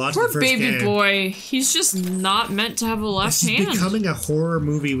hat a lot Poor to the first baby game. boy. He's just not meant to have a left This is hand. becoming a horror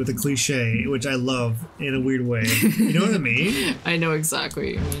movie with a cliche, which I love in a weird way. You know what I mean? I know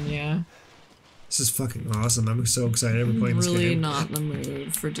exactly what you mean, yeah. This is fucking awesome. I'm so excited we're I'm playing this really game. not in the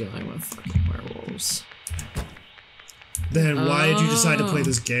mood for dealing with fucking werewolves. Then why did you decide to play Oh.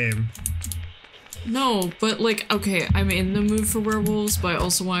 this game? No, but like, okay, I'm in the mood for werewolves, but I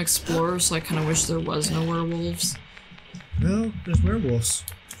also want to explore, so I kind of wish there was no werewolves. Well, there's werewolves.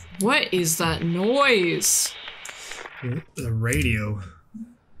 What is that noise? The radio.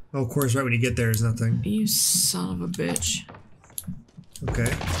 Oh, of course, right when you get there is nothing. You son of a bitch.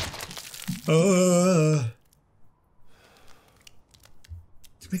 Okay.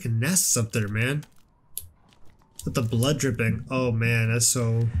 He's making nests up there, man. With the blood dripping. Oh man, that's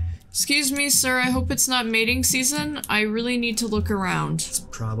so... Excuse me, sir, I hope it's not mating season. I really need to look around. It's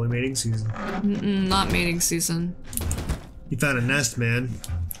probably mating season. Not mating season. You found a nest, man.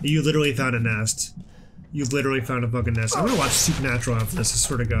 You literally found a nest. You literally found a fucking nest. I'm gonna watch Supernatural after this, I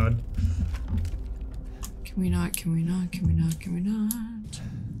swear to God. Can we not, can we not, can we not, can we not?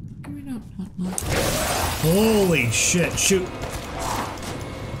 Can we not, not. Holy shit, shoot.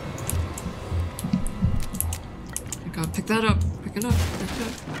 I gotta pick that up, pick it up, pick it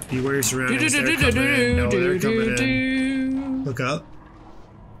up. Beware your surroundings, they're coming in. No, they're coming in. Look up.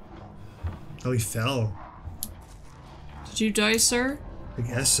 Oh, he fell. Did you die, sir? I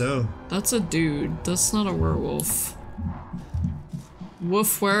guess so. That's a dude. That's not a werewolf.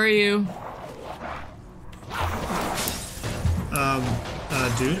 Woof, where are you?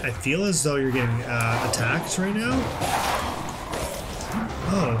 Dude, I feel as though you're getting attacked right now.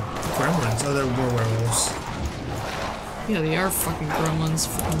 Oh, gremlins. Oh, they're more werewolves. Yeah, they are fucking gremlins.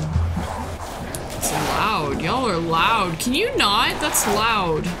 It's loud. Y'all are loud. Can you not? That's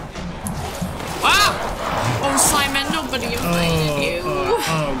loud. Ah! Oh, Simon, nobody invited you.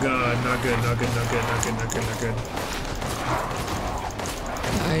 Oh god, not good, not good, not good, not good, not good, not good.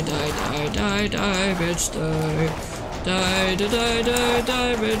 Die, die, die, die, die, bitch, die. Die, die, die, die,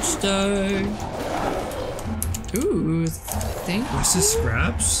 die, bitch, die. Ooh, thank you. What's this,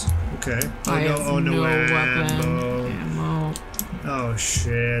 scraps? Okay. Oh, I no, have oh, no, no ammo. Ammo. Oh,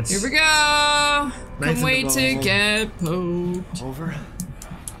 shit. Here we go. Knife in Can't the wait to ball. get poked. Over?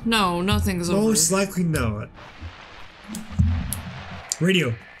 No, nothing's over. Most likely not.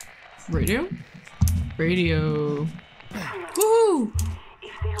 Radio. Radio? Radio. Woohoo!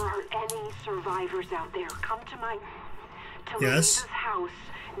 If there are any survivors out there, come to my... to Yes? Louisa's house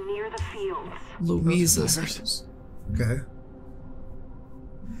near the fields. Louisa's house. Okay.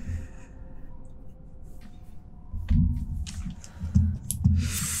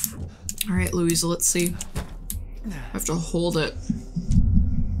 Alright, Louisa, let's see. I have to hold it.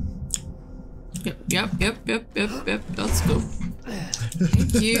 Yep. Let's go.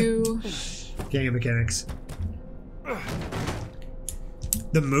 Thank you. Game mechanics.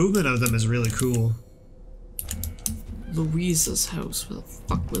 The movement of them is really cool. Louisa's house. Where the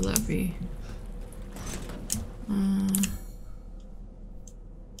fuck would that be?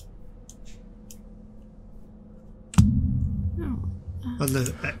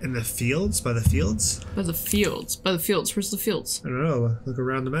 In the fields? By the fields? By the fields. By the fields. Where's the fields? I don't know. Look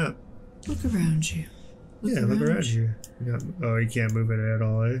around the map. Look around you. Look around you. Oh, you can't move it at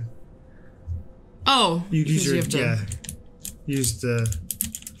all, eh? Oh, you use your, you have to... yeah. Use the...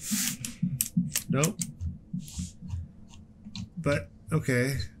 Nope. But,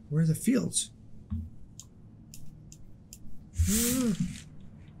 okay. Where are the fields?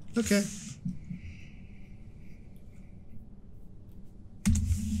 Okay.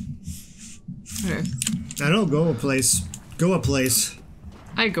 Okay. I don't go a place. Go a place.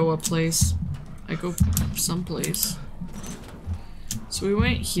 I go a place. I go someplace. So we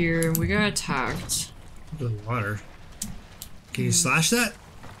went here and we got attacked. The water. Can you slash that?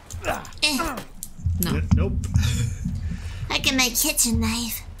 No. Nope. Like in my kitchen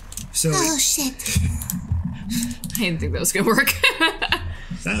knife. So oh shit. I didn't think that was gonna work.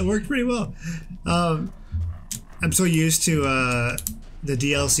 That worked pretty well. I'm so used to the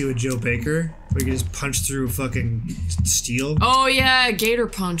DLC with Joe Baker, where you can just punch through fucking steel. Oh yeah, gator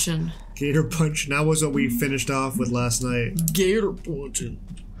punching. Gator punch. And that was what we finished off with last night. Gator punching.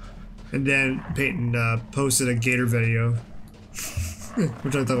 And then Peyton posted a gator video,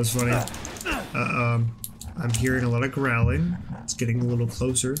 which I thought was funny. I'm hearing a lot of growling. It's getting a little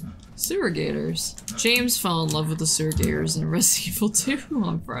closer. Sewer gators. James fell in love with the sewer gators in Resident Evil 2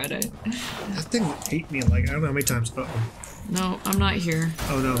 on Friday. That thing ate me like I don't know how many times. Uh-oh. No, I'm not here.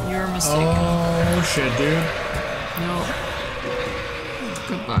 Oh no. You're mistaken. Oh shit, dude. No.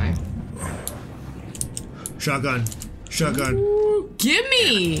 Goodbye. Shotgun. Shotgun. Ooh,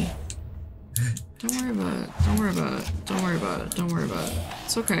 gimme! Don't worry about it. Don't worry about it. Don't worry about it. Don't worry about it.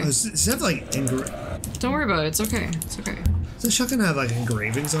 It's okay. Does that have like Don't worry about it. It's okay. It's okay. Does the shotgun have like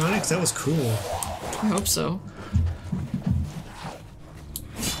engravings on it? Because that was cool. I hope so.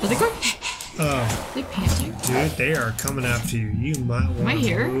 Are they going? Oh. Are they panting? Dude, they are coming after you. You might want to. Am I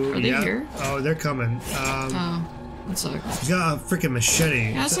here? Move. Are they here? Oh, they're coming. Oh, that sucks. You got a freaking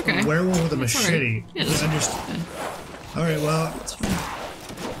machete. Yeah, it's okay. A werewolf with a It's machete. Right. Yeah, that's understand. Alright, well. That's fine.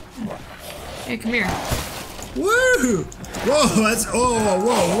 Hey, come here. Woo! Whoa, that's. Oh,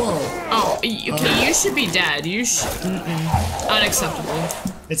 whoa. Oh, okay, you should be dead. You should. Unacceptable.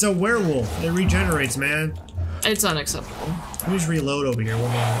 It's a werewolf. It regenerates, man. It's unacceptable. Let me just reload over here. 1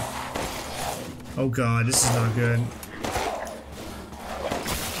 moment. Oh god, this is not good.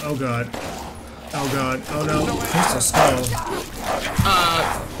 Oh god. Oh god. Oh no. Crystal Skull.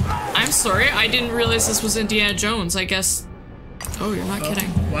 I'm sorry. I didn't realize this was Indiana Jones. I guess. Oh, you're not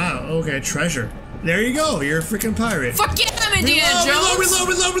kidding. Wow. Okay, treasure. There you go. You're a freaking pirate. Fuck yeah, I'm Indiana Jones.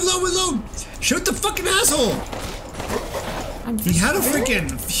 Reload. Shoot the fucking asshole. He had a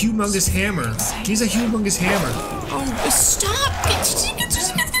freaking humongous hammer. He's a humongous hammer. Oh, stop.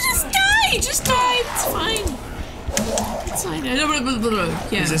 Just die. It's fine. It's fine.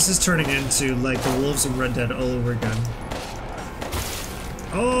 Yeah. This is turning into like the wolves in Red Dead all over again.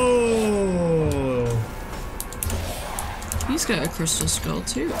 Oh. He's got a crystal skull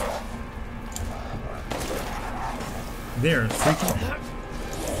too. They're freaking.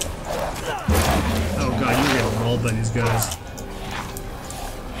 Oh god, you're getting mauled by these guys.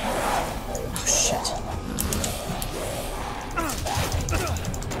 Oh shit.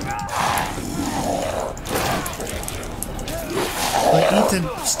 Like Ethan,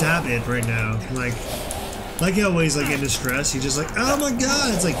 stab it right now. Like he always like in distress. He's just like, oh my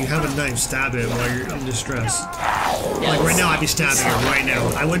god! It's like you have a knife, stab it while you're in distress. Yeah, like right now, I'd be stabbing it right now.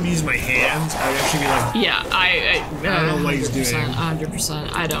 I wouldn't use my hands. I'd actually be like, yeah, I don't know what he's doing.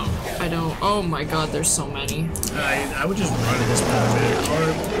 100%. I don't. Oh my god, there's so many. I would just run at this point,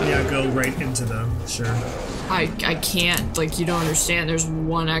 or yeah, go right into them. Sure. I can't. Like you don't understand. There's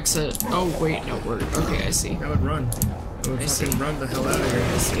one exit. Oh wait, no, we're okay. I see. I would run. I would fucking run the hell out of here.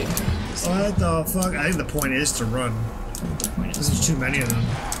 I see. What the fuck? I think the point is to run. There's too many of them.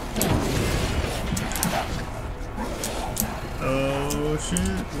 Oh shit.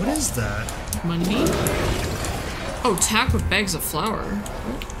 What is that? Money? Oh, tack with bags of flour.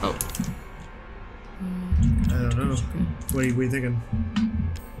 Oh. I don't know. What are you thinking?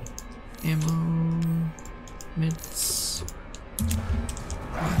 Ammo. Mids.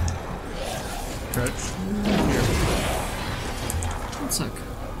 Crutch. Here. One sec.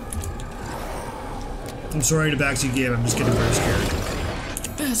 I'm sorry to backseat game. I'm just getting very scared.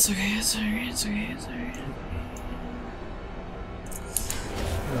 It's okay. It's alright. It's okay. It's alright.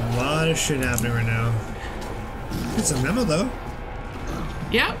 A lot of shit happening right now. It's a memo though.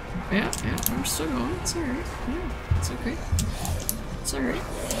 Yeah. We're still going. It's alright. Yeah. It's okay. It's alright.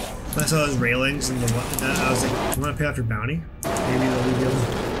 I saw those railings and the what. I was like, do you want to pay off your bounty? Maybe they'll leave you alone.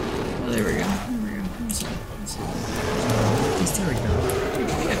 Oh, there we go. I'm sorry. There we go.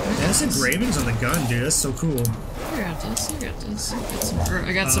 That's engravings on the gun, dude. That's so cool. I got this.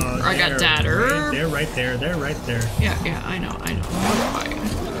 I got data. They're right there. Yeah, I know. Bye.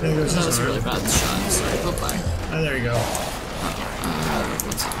 There goes That his was a arm. really bad shot. Sorry, bye-bye. Oh, there you go.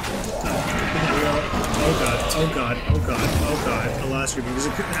 What's up? Oh god. A lot of screaming. There's a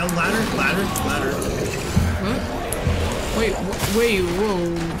ladder. What? Wait, whoa.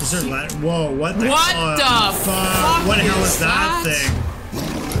 Is there a ladder? Whoa, what the fuck? What the hell is that thing?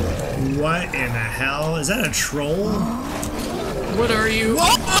 What in the hell? Is that a troll? What are you?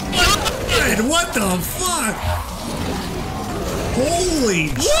 What the fuck? Holy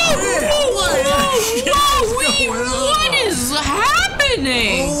shit! What is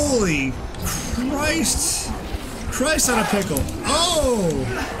happening? Holy Christ! Christ on a pickle! Oh!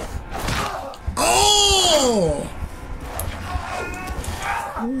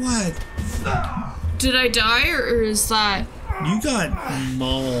 What? Did I die or is that? You got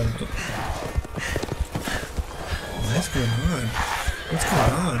mauled. What's going on?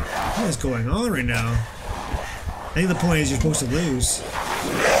 What is going on right now? I think the point is you're supposed to lose.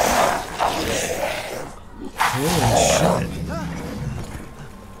 Holy shit.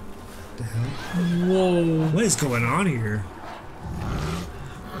 What the hell? Whoa. What is going on here?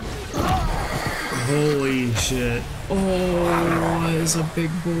 Holy shit. Oh, that is a big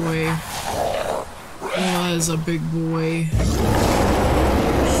boy.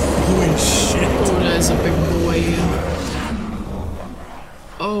 Holy shit. Oh, that is a big boy.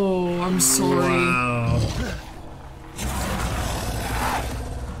 Oh, I'm sorry. Wow.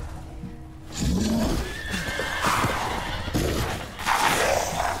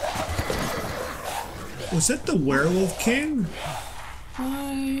 Was that the Werewolf King?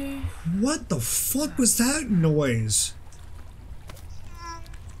 What the fuck was that noise?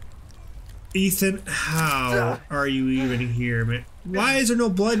 Ethan, how are you even here, man? Why is there no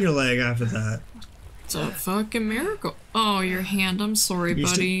blood in your leg after that? It's a fucking miracle. Oh, your hand. I'm sorry,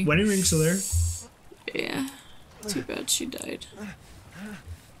 buddy. Wedding ring still there? Yeah. Too bad she died.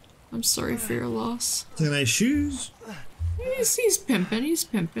 I'm sorry for your loss. Nice shoes. He's pimping.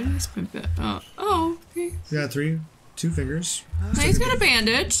 Oh, okay. You got two fingers. No, he's got a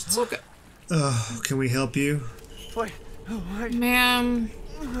bandage. It's okay. Can we help you? Ma'am.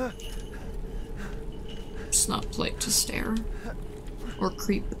 It's not polite to stare. Or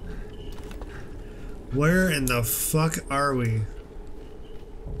creep. Where in the fuck are we?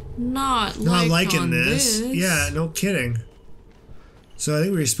 Not liking on this. Yeah, no kidding. So I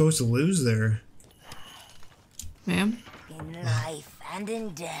think we were supposed to lose there. Ma'am? In life and in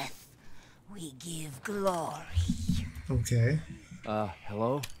death, we give glory. Okay.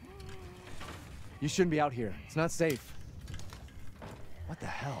 Hello? You shouldn't be out here. It's not safe. What the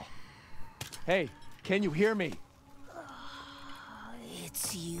hell? Hey, can you hear me?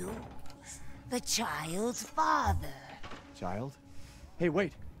 It's you, the child's father. Child? Hey,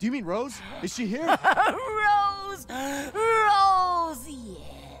 wait. Do you mean Rose? Is she here? Rose! Rose,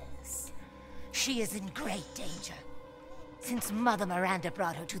 yes. She is in great danger. Since Mother Miranda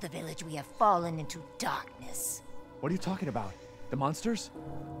brought her to the village, we have fallen into darkness. What are you talking about? The monsters?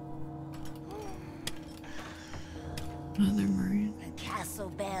 Mother Miranda. The castle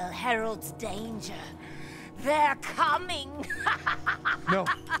bell heralds danger. They're coming! No.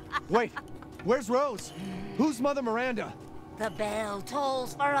 Wait. Where's Rose? Who's Mother Miranda? The bell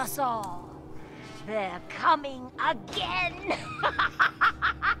tolls for us all. They're coming again!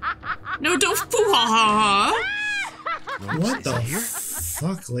 No, don't poo-ha-ha-ha! What the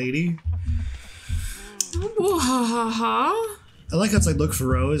fuck, lady? Poo-ha-ha-ha! I like how it's like look for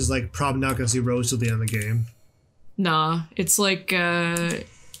Rose, like probably not gonna see Rose till the end of the game. Nah, it's like, well,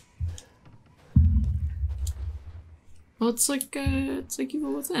 it's like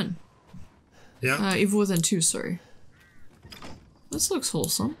Evil Within. Yeah. Evil Within 2, sorry. This looks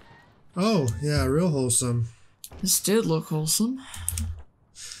wholesome. Oh, yeah, real wholesome. This did look wholesome.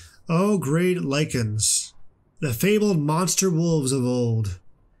 Oh, great lichens, the fabled monster wolves of old.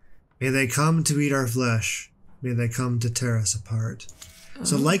 May they come to eat our flesh. May they come to tear us apart.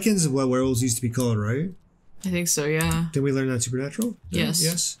 So lichens is what werewolves used to be called, right? I think so, yeah. Did we learn that Supernatural? Yes.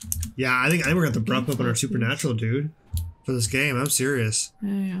 Yes. Yeah, I think we're gonna have to brush up on our Supernatural, dude, for this game. I'm serious.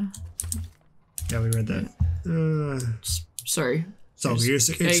 Yeah. Yeah, we read that. Sorry. So you're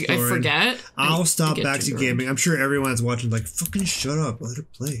exploring. I forget. I'll stop backseat gaming. I'm sure everyone's watching like, fucking shut up. Let her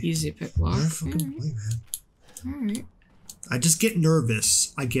play. Easy pick lock. Let her fucking play, man. Alright. I just get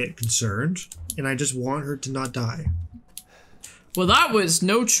nervous. I get concerned. And I just want her to not die. Well, that was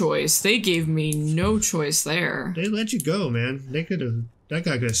no choice. They gave me no choice there. They let you go, man. They could have... That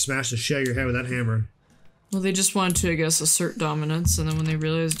guy could have smashed the shit out of your head with that hammer. Well, they just wanted to, I guess, assert dominance, and then when they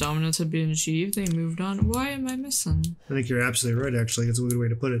realized dominance had been achieved, they moved on. Why am I missing? I think you're absolutely right, actually. That's a good way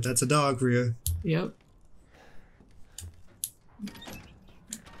to put it. That's a dog for you. Yep.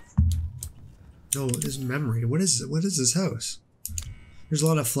 Oh, this memory. What is it? What is this house? There's a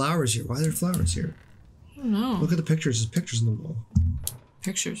lot of flowers here. Why are there flowers here? I don't know. Look at the pictures. There's pictures on the wall.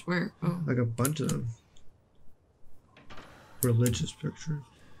 Pictures? Where? Oh. Like a bunch of them. Religious pictures.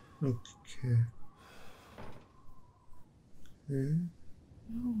 Okay.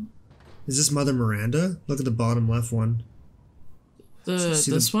 Is this Mother Miranda? Look at the bottom left one.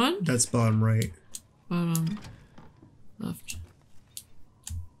 This one? That's bottom right. Bottom left.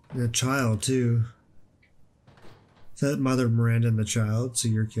 And the child too. Is that Mother Miranda and the child? So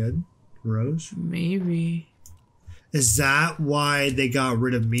your kid, Rose? Maybe. Is that why they got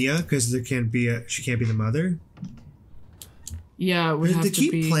rid of Mia? Because she can't be the mother. Yeah, it would have they to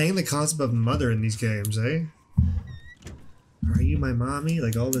be. keep playing the concept of mother in these games, eh? Are you my mommy?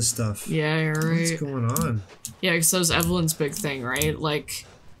 Like all this stuff. Yeah, you're right. What's going on? Yeah, because that was Evelyn's big thing, right? Like,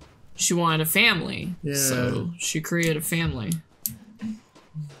 she wanted a family. Yeah. So she created a family.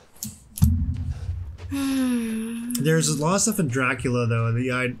 There's a lot of stuff in Dracula though.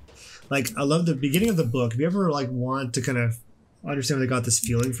 I love the beginning of the book. If you ever like want to kind of understand where they got this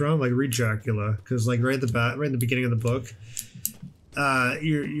feeling from, like read Dracula, because like right in the beginning of the book,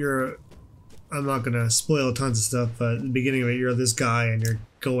 you're I'm not gonna spoil tons of stuff, but at the beginning of it, you're this guy and you're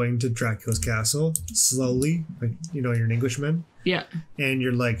going to Dracula's castle slowly, like you're an Englishman. Yeah. And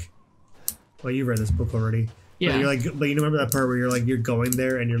you're like, well, you've read this book already. Yeah. But you're like, but you remember that part where you're going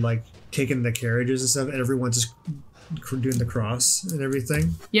there and you're like taking the carriages and stuff, and everyone's just doing the cross and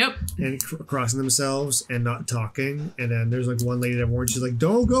everything. Yep. And crossing themselves and not talking. And then there's like one lady that warns, she's like,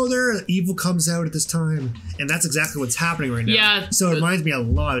 don't go there. Evil comes out at this time. And that's exactly what's happening right now. Yeah. So it reminds me a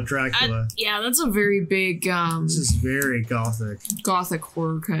lot of Dracula. Yeah, that's a very big this is very gothic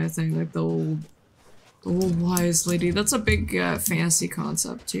horror kind of thing, like the old wise lady. That's a big fantasy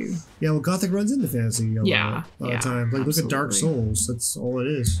concept too. Yeah, well, gothic runs into fantasy a lot of time. Like, look at Dark Souls. That's all it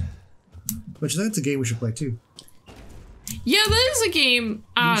is. Which that's a game we should play too. Yeah, that is a game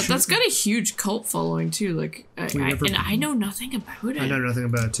that's got a huge cult following too. Like, I know nothing about it. I know nothing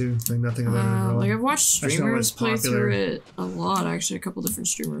about it too. Like nothing about it at all. Like I've watched streamers play through it a lot. Actually, a couple different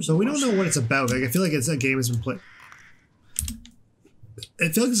streamers. So we don't know what it's about. Like I feel like it's a game that's been played. I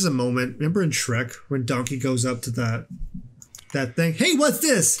feel like this is a moment. Remember in Shrek when Donkey goes up to that thing? Hey, what's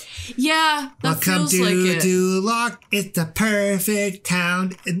this? Yeah, that feels like it. Welcome to Duloc. It's the perfect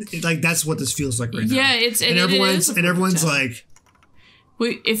town. And like that's what this feels like right now. Yeah, everyone's like,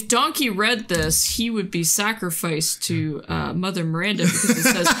 wait, if Donkey read this, he would be sacrificed to Mother Miranda because it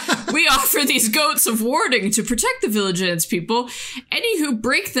says, we offer these goats of warding to protect the village and its people. Any who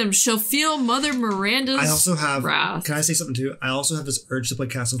break them shall feel Mother Miranda's I also have, wrath. Can I say something too? I also have this urge to play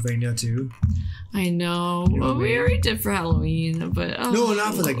Castlevania too. I know. Well, we already did for Halloween, but... no,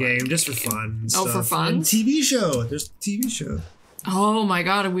 not for the game, just for fun. Oh, for fun? And TV show. There's a TV show. Oh my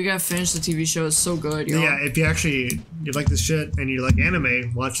god, we gotta finish the TV show. It's so good, yo. Yeah, if you like this shit and you like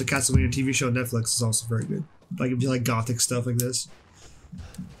anime, watch the Castlevania TV show on Netflix. It's also very good. Like if you like gothic stuff like this,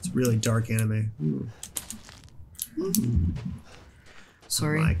 it's really dark anime.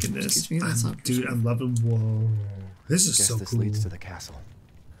 Sorry. I'm liking this. Excuse me, that's not dude, I'm loving. Whoa, this is so cool. This leads to the castle.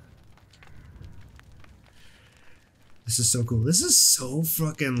 This is so cool. This is so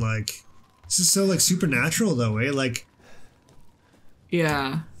fucking like. This is so like supernatural though, eh? Like.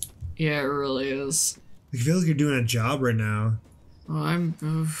 Yeah, it really is. I feel like you're doing a job right now. Oh,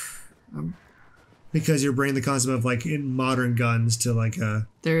 I'm because you're bringing the concept of like in modern guns to like a.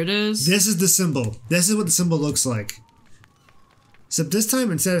 There it is. This is the symbol. This is what the symbol looks like. Except this time,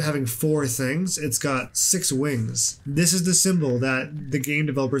 instead of having 4 things, it's got 6 wings. This is the symbol that the game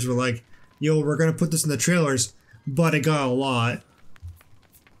developers were like, yo, we're gonna put this in the trailers, but it got a lot.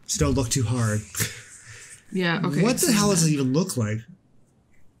 So don't look too hard. Yeah, okay. What the hell does it even look like?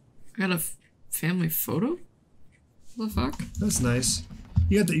 I got a family photo? What the fuck? That's nice.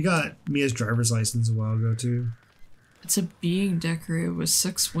 You got Mia's driver's license a while ago too. It's a being decorated with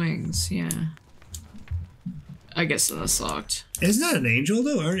 6 wings, yeah. I guess that's locked. Isn't that an angel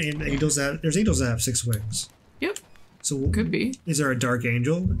though? Aren't angels that there's angels that have 6 wings? Yep. So could be. Is there a dark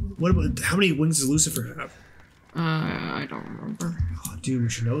angel? What about how many wings does Lucifer have? I don't remember. Oh, dude, we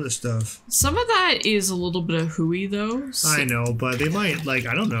should know this stuff. Some of that is a little bit of hooey though. So. I know, but they might like.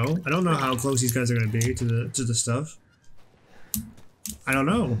 I don't know. I don't know how close these guys are going to be to the stuff. I don't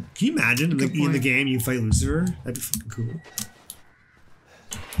know. Can you imagine in the game you fight Lucifer? That'd be fucking cool.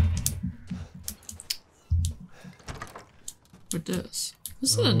 What this?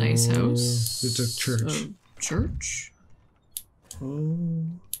 This is a nice house. It's a church. Church?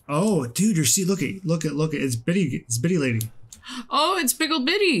 Oh, dude, look at it's Biddy lady. Oh, it's Big Ol'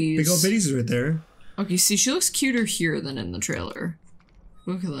 Biddies. Big Ol' Biddies is right there. Okay, see, she looks cuter here than in the trailer.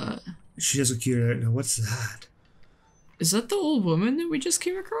 Look at that. She does look cuter. Now, what's that? Is that the old woman that we just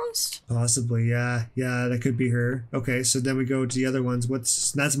came across? Possibly, yeah. Yeah, that could be her. Okay, so then we go to the other ones.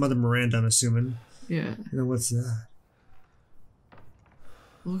 That's Mother Miranda, I'm assuming. Yeah. And then what's that?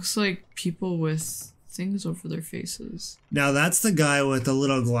 Looks like people with things over their faces. Now that's the guy with the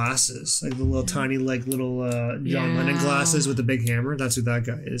little glasses, like the little tiny, like little John Lennon glasses with the big hammer. That's who that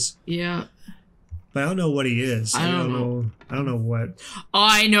guy is. Yeah. But I don't know what he is. I don't know. I don't know what.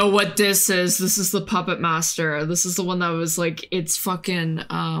 I know what this is. This is the Puppet Master. This is the one that was like, it's fucking,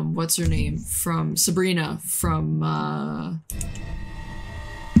 what's her name? From Sabrina. From,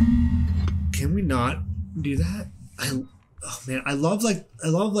 Can we not do that? Oh man, I love the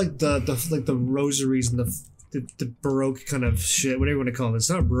rosaries and the Baroque kind of shit. Whatever you want to call it. It's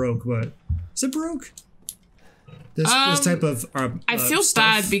not Baroque, but is it Baroque? This type of I feel stuff.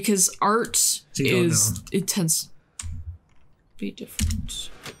 bad because art it tends to be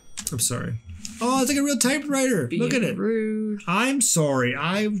different. I'm sorry. Oh, it's like a real typewriter. Look at it. Rude. I'm sorry.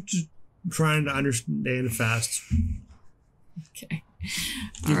 I'm just trying to understand fast. Okay.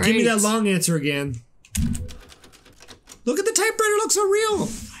 Give me that long answer again. Look at the typewriter. It looks so real.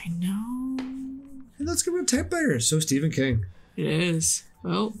 I know. It looks like a real typewriter. So Stephen King. It is.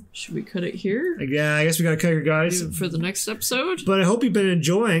 Well, should we cut it here? Yeah, I guess we gotta cut here, guys. For the next episode? But I hope you've been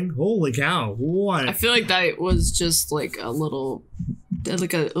enjoying. Holy cow. What? I feel like that was just like a little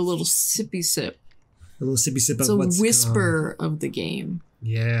sippy sip. A little sippy sip of what's It's a whisper of the game.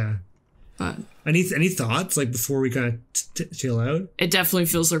 Yeah. But any thoughts, like, before we kind of chill out? It definitely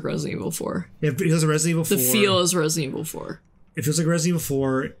feels like Resident Evil 4. It feels like Resident Evil 4. The feel is Resident Evil 4. It feels like Resident Evil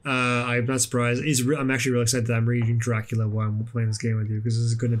 4. I'm not surprised. I'm actually really excited that I'm reading Dracula while I'm playing this game with you, because this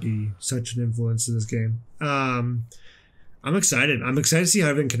is going to be such an influence to this game. I'm excited. I'm excited to see how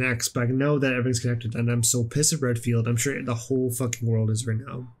everything connects, but I know that everything's connected, and I'm so pissed at Redfield. I'm sure the whole fucking world is right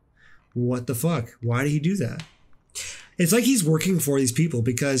now. What the fuck? Why did he do that? It's like he's working for these people,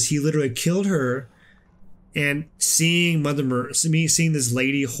 because he literally killed her, and seeing seeing this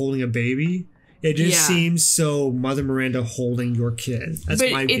lady holding a baby, it just seems so Mother Miranda holding your kid. That's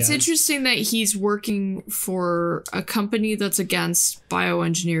my guess. It's interesting that he's working for a company that's against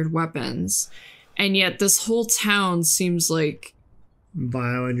bioengineered weapons, and yet this whole town seems like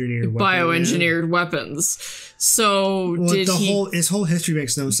bioengineered weapons. So his whole history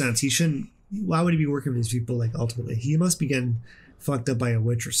makes no sense. He shouldn't. Why would he be working for these people? Like, ultimately, he must be getting fucked up by a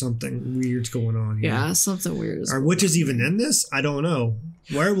witch or something weird's going on here. Yeah, something weird. Are witches even in this? I don't know.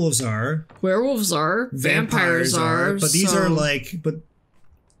 Werewolves are. Vampires are. But these are like. But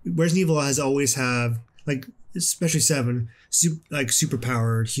Resident Evil has always have, like, especially 7,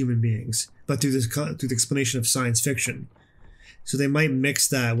 superpowered human beings. But through the explanation of science fiction, so they might mix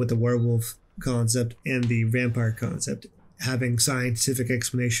that with the werewolf concept and the vampire concept, having scientific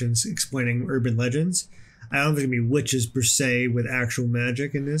explanations explaining urban legends. I don't think there's gonna be witches per se with actual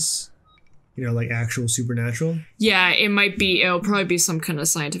magic in this, like actual supernatural. Yeah, it'll probably be some kind of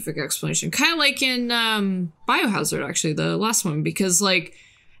scientific explanation, kind of like in Biohazard, actually, the last one, because like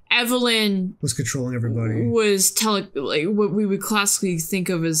Evelyn was controlling everybody, was what we would classically think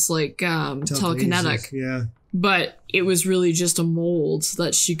of as like telekinetic. Yeah, but it was really just a mold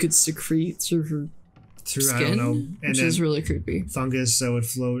that she could secrete through her skin, I don't know, which is really creepy. Fungus that would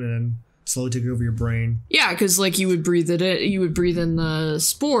float and slowly take over your brain. Yeah, because like you would breathe in the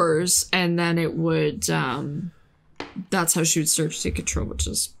spores, and then it would that's how she would start to take control, which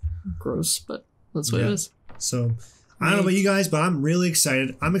is gross, but that's what it is. So I don't know about you guys, but I'm really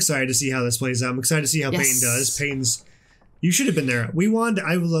excited. I'm excited to see how this plays out. I'm excited to see how Peyton does. You should have been there.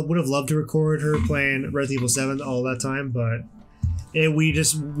 I would have loved to record her playing Resident Evil 7 all that time, but we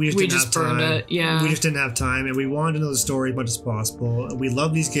just didn't have time. Burned it, yeah. We just didn't have time, and we wanted to know the story as much as possible. We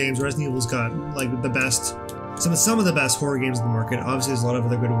love these games. Resident Evil's got like the best, some of the best horror games in the market. Obviously, there's a lot of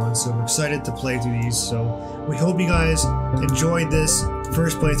other good ones, so we're excited to play through these. So we hope you guys enjoyed this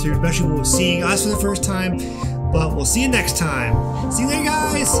first playthrough, especially seeing us for the first time. But we'll see you next time. See you later,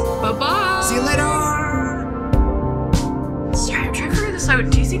 guys. Bye-bye. See you later. out.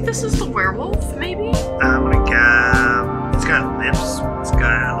 Do you think this is the werewolf, maybe? I'm gonna guess. It's got lips. It's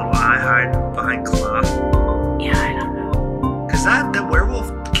got a little eye hide behind cloth. Yeah, I don't know. Because that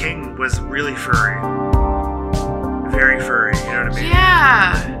werewolf king was really furry. Very furry, you know what I mean?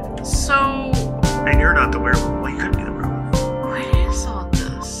 Yeah. So. And you're not the werewolf. Well, you couldn't be the werewolf. What is all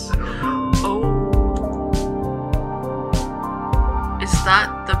this? I don't know. Oh. Is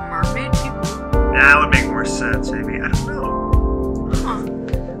that the mermaid people? That would make more sense, maybe. I don't know. Huh.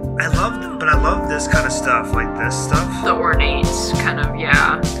 I love this kind of stuff, like this stuff. The ornate kind of,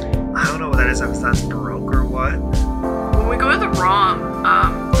 yeah. I don't know what that is, if that's Baroque or what. When we go to the ROM,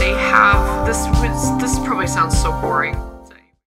 they have this probably sounds so boring,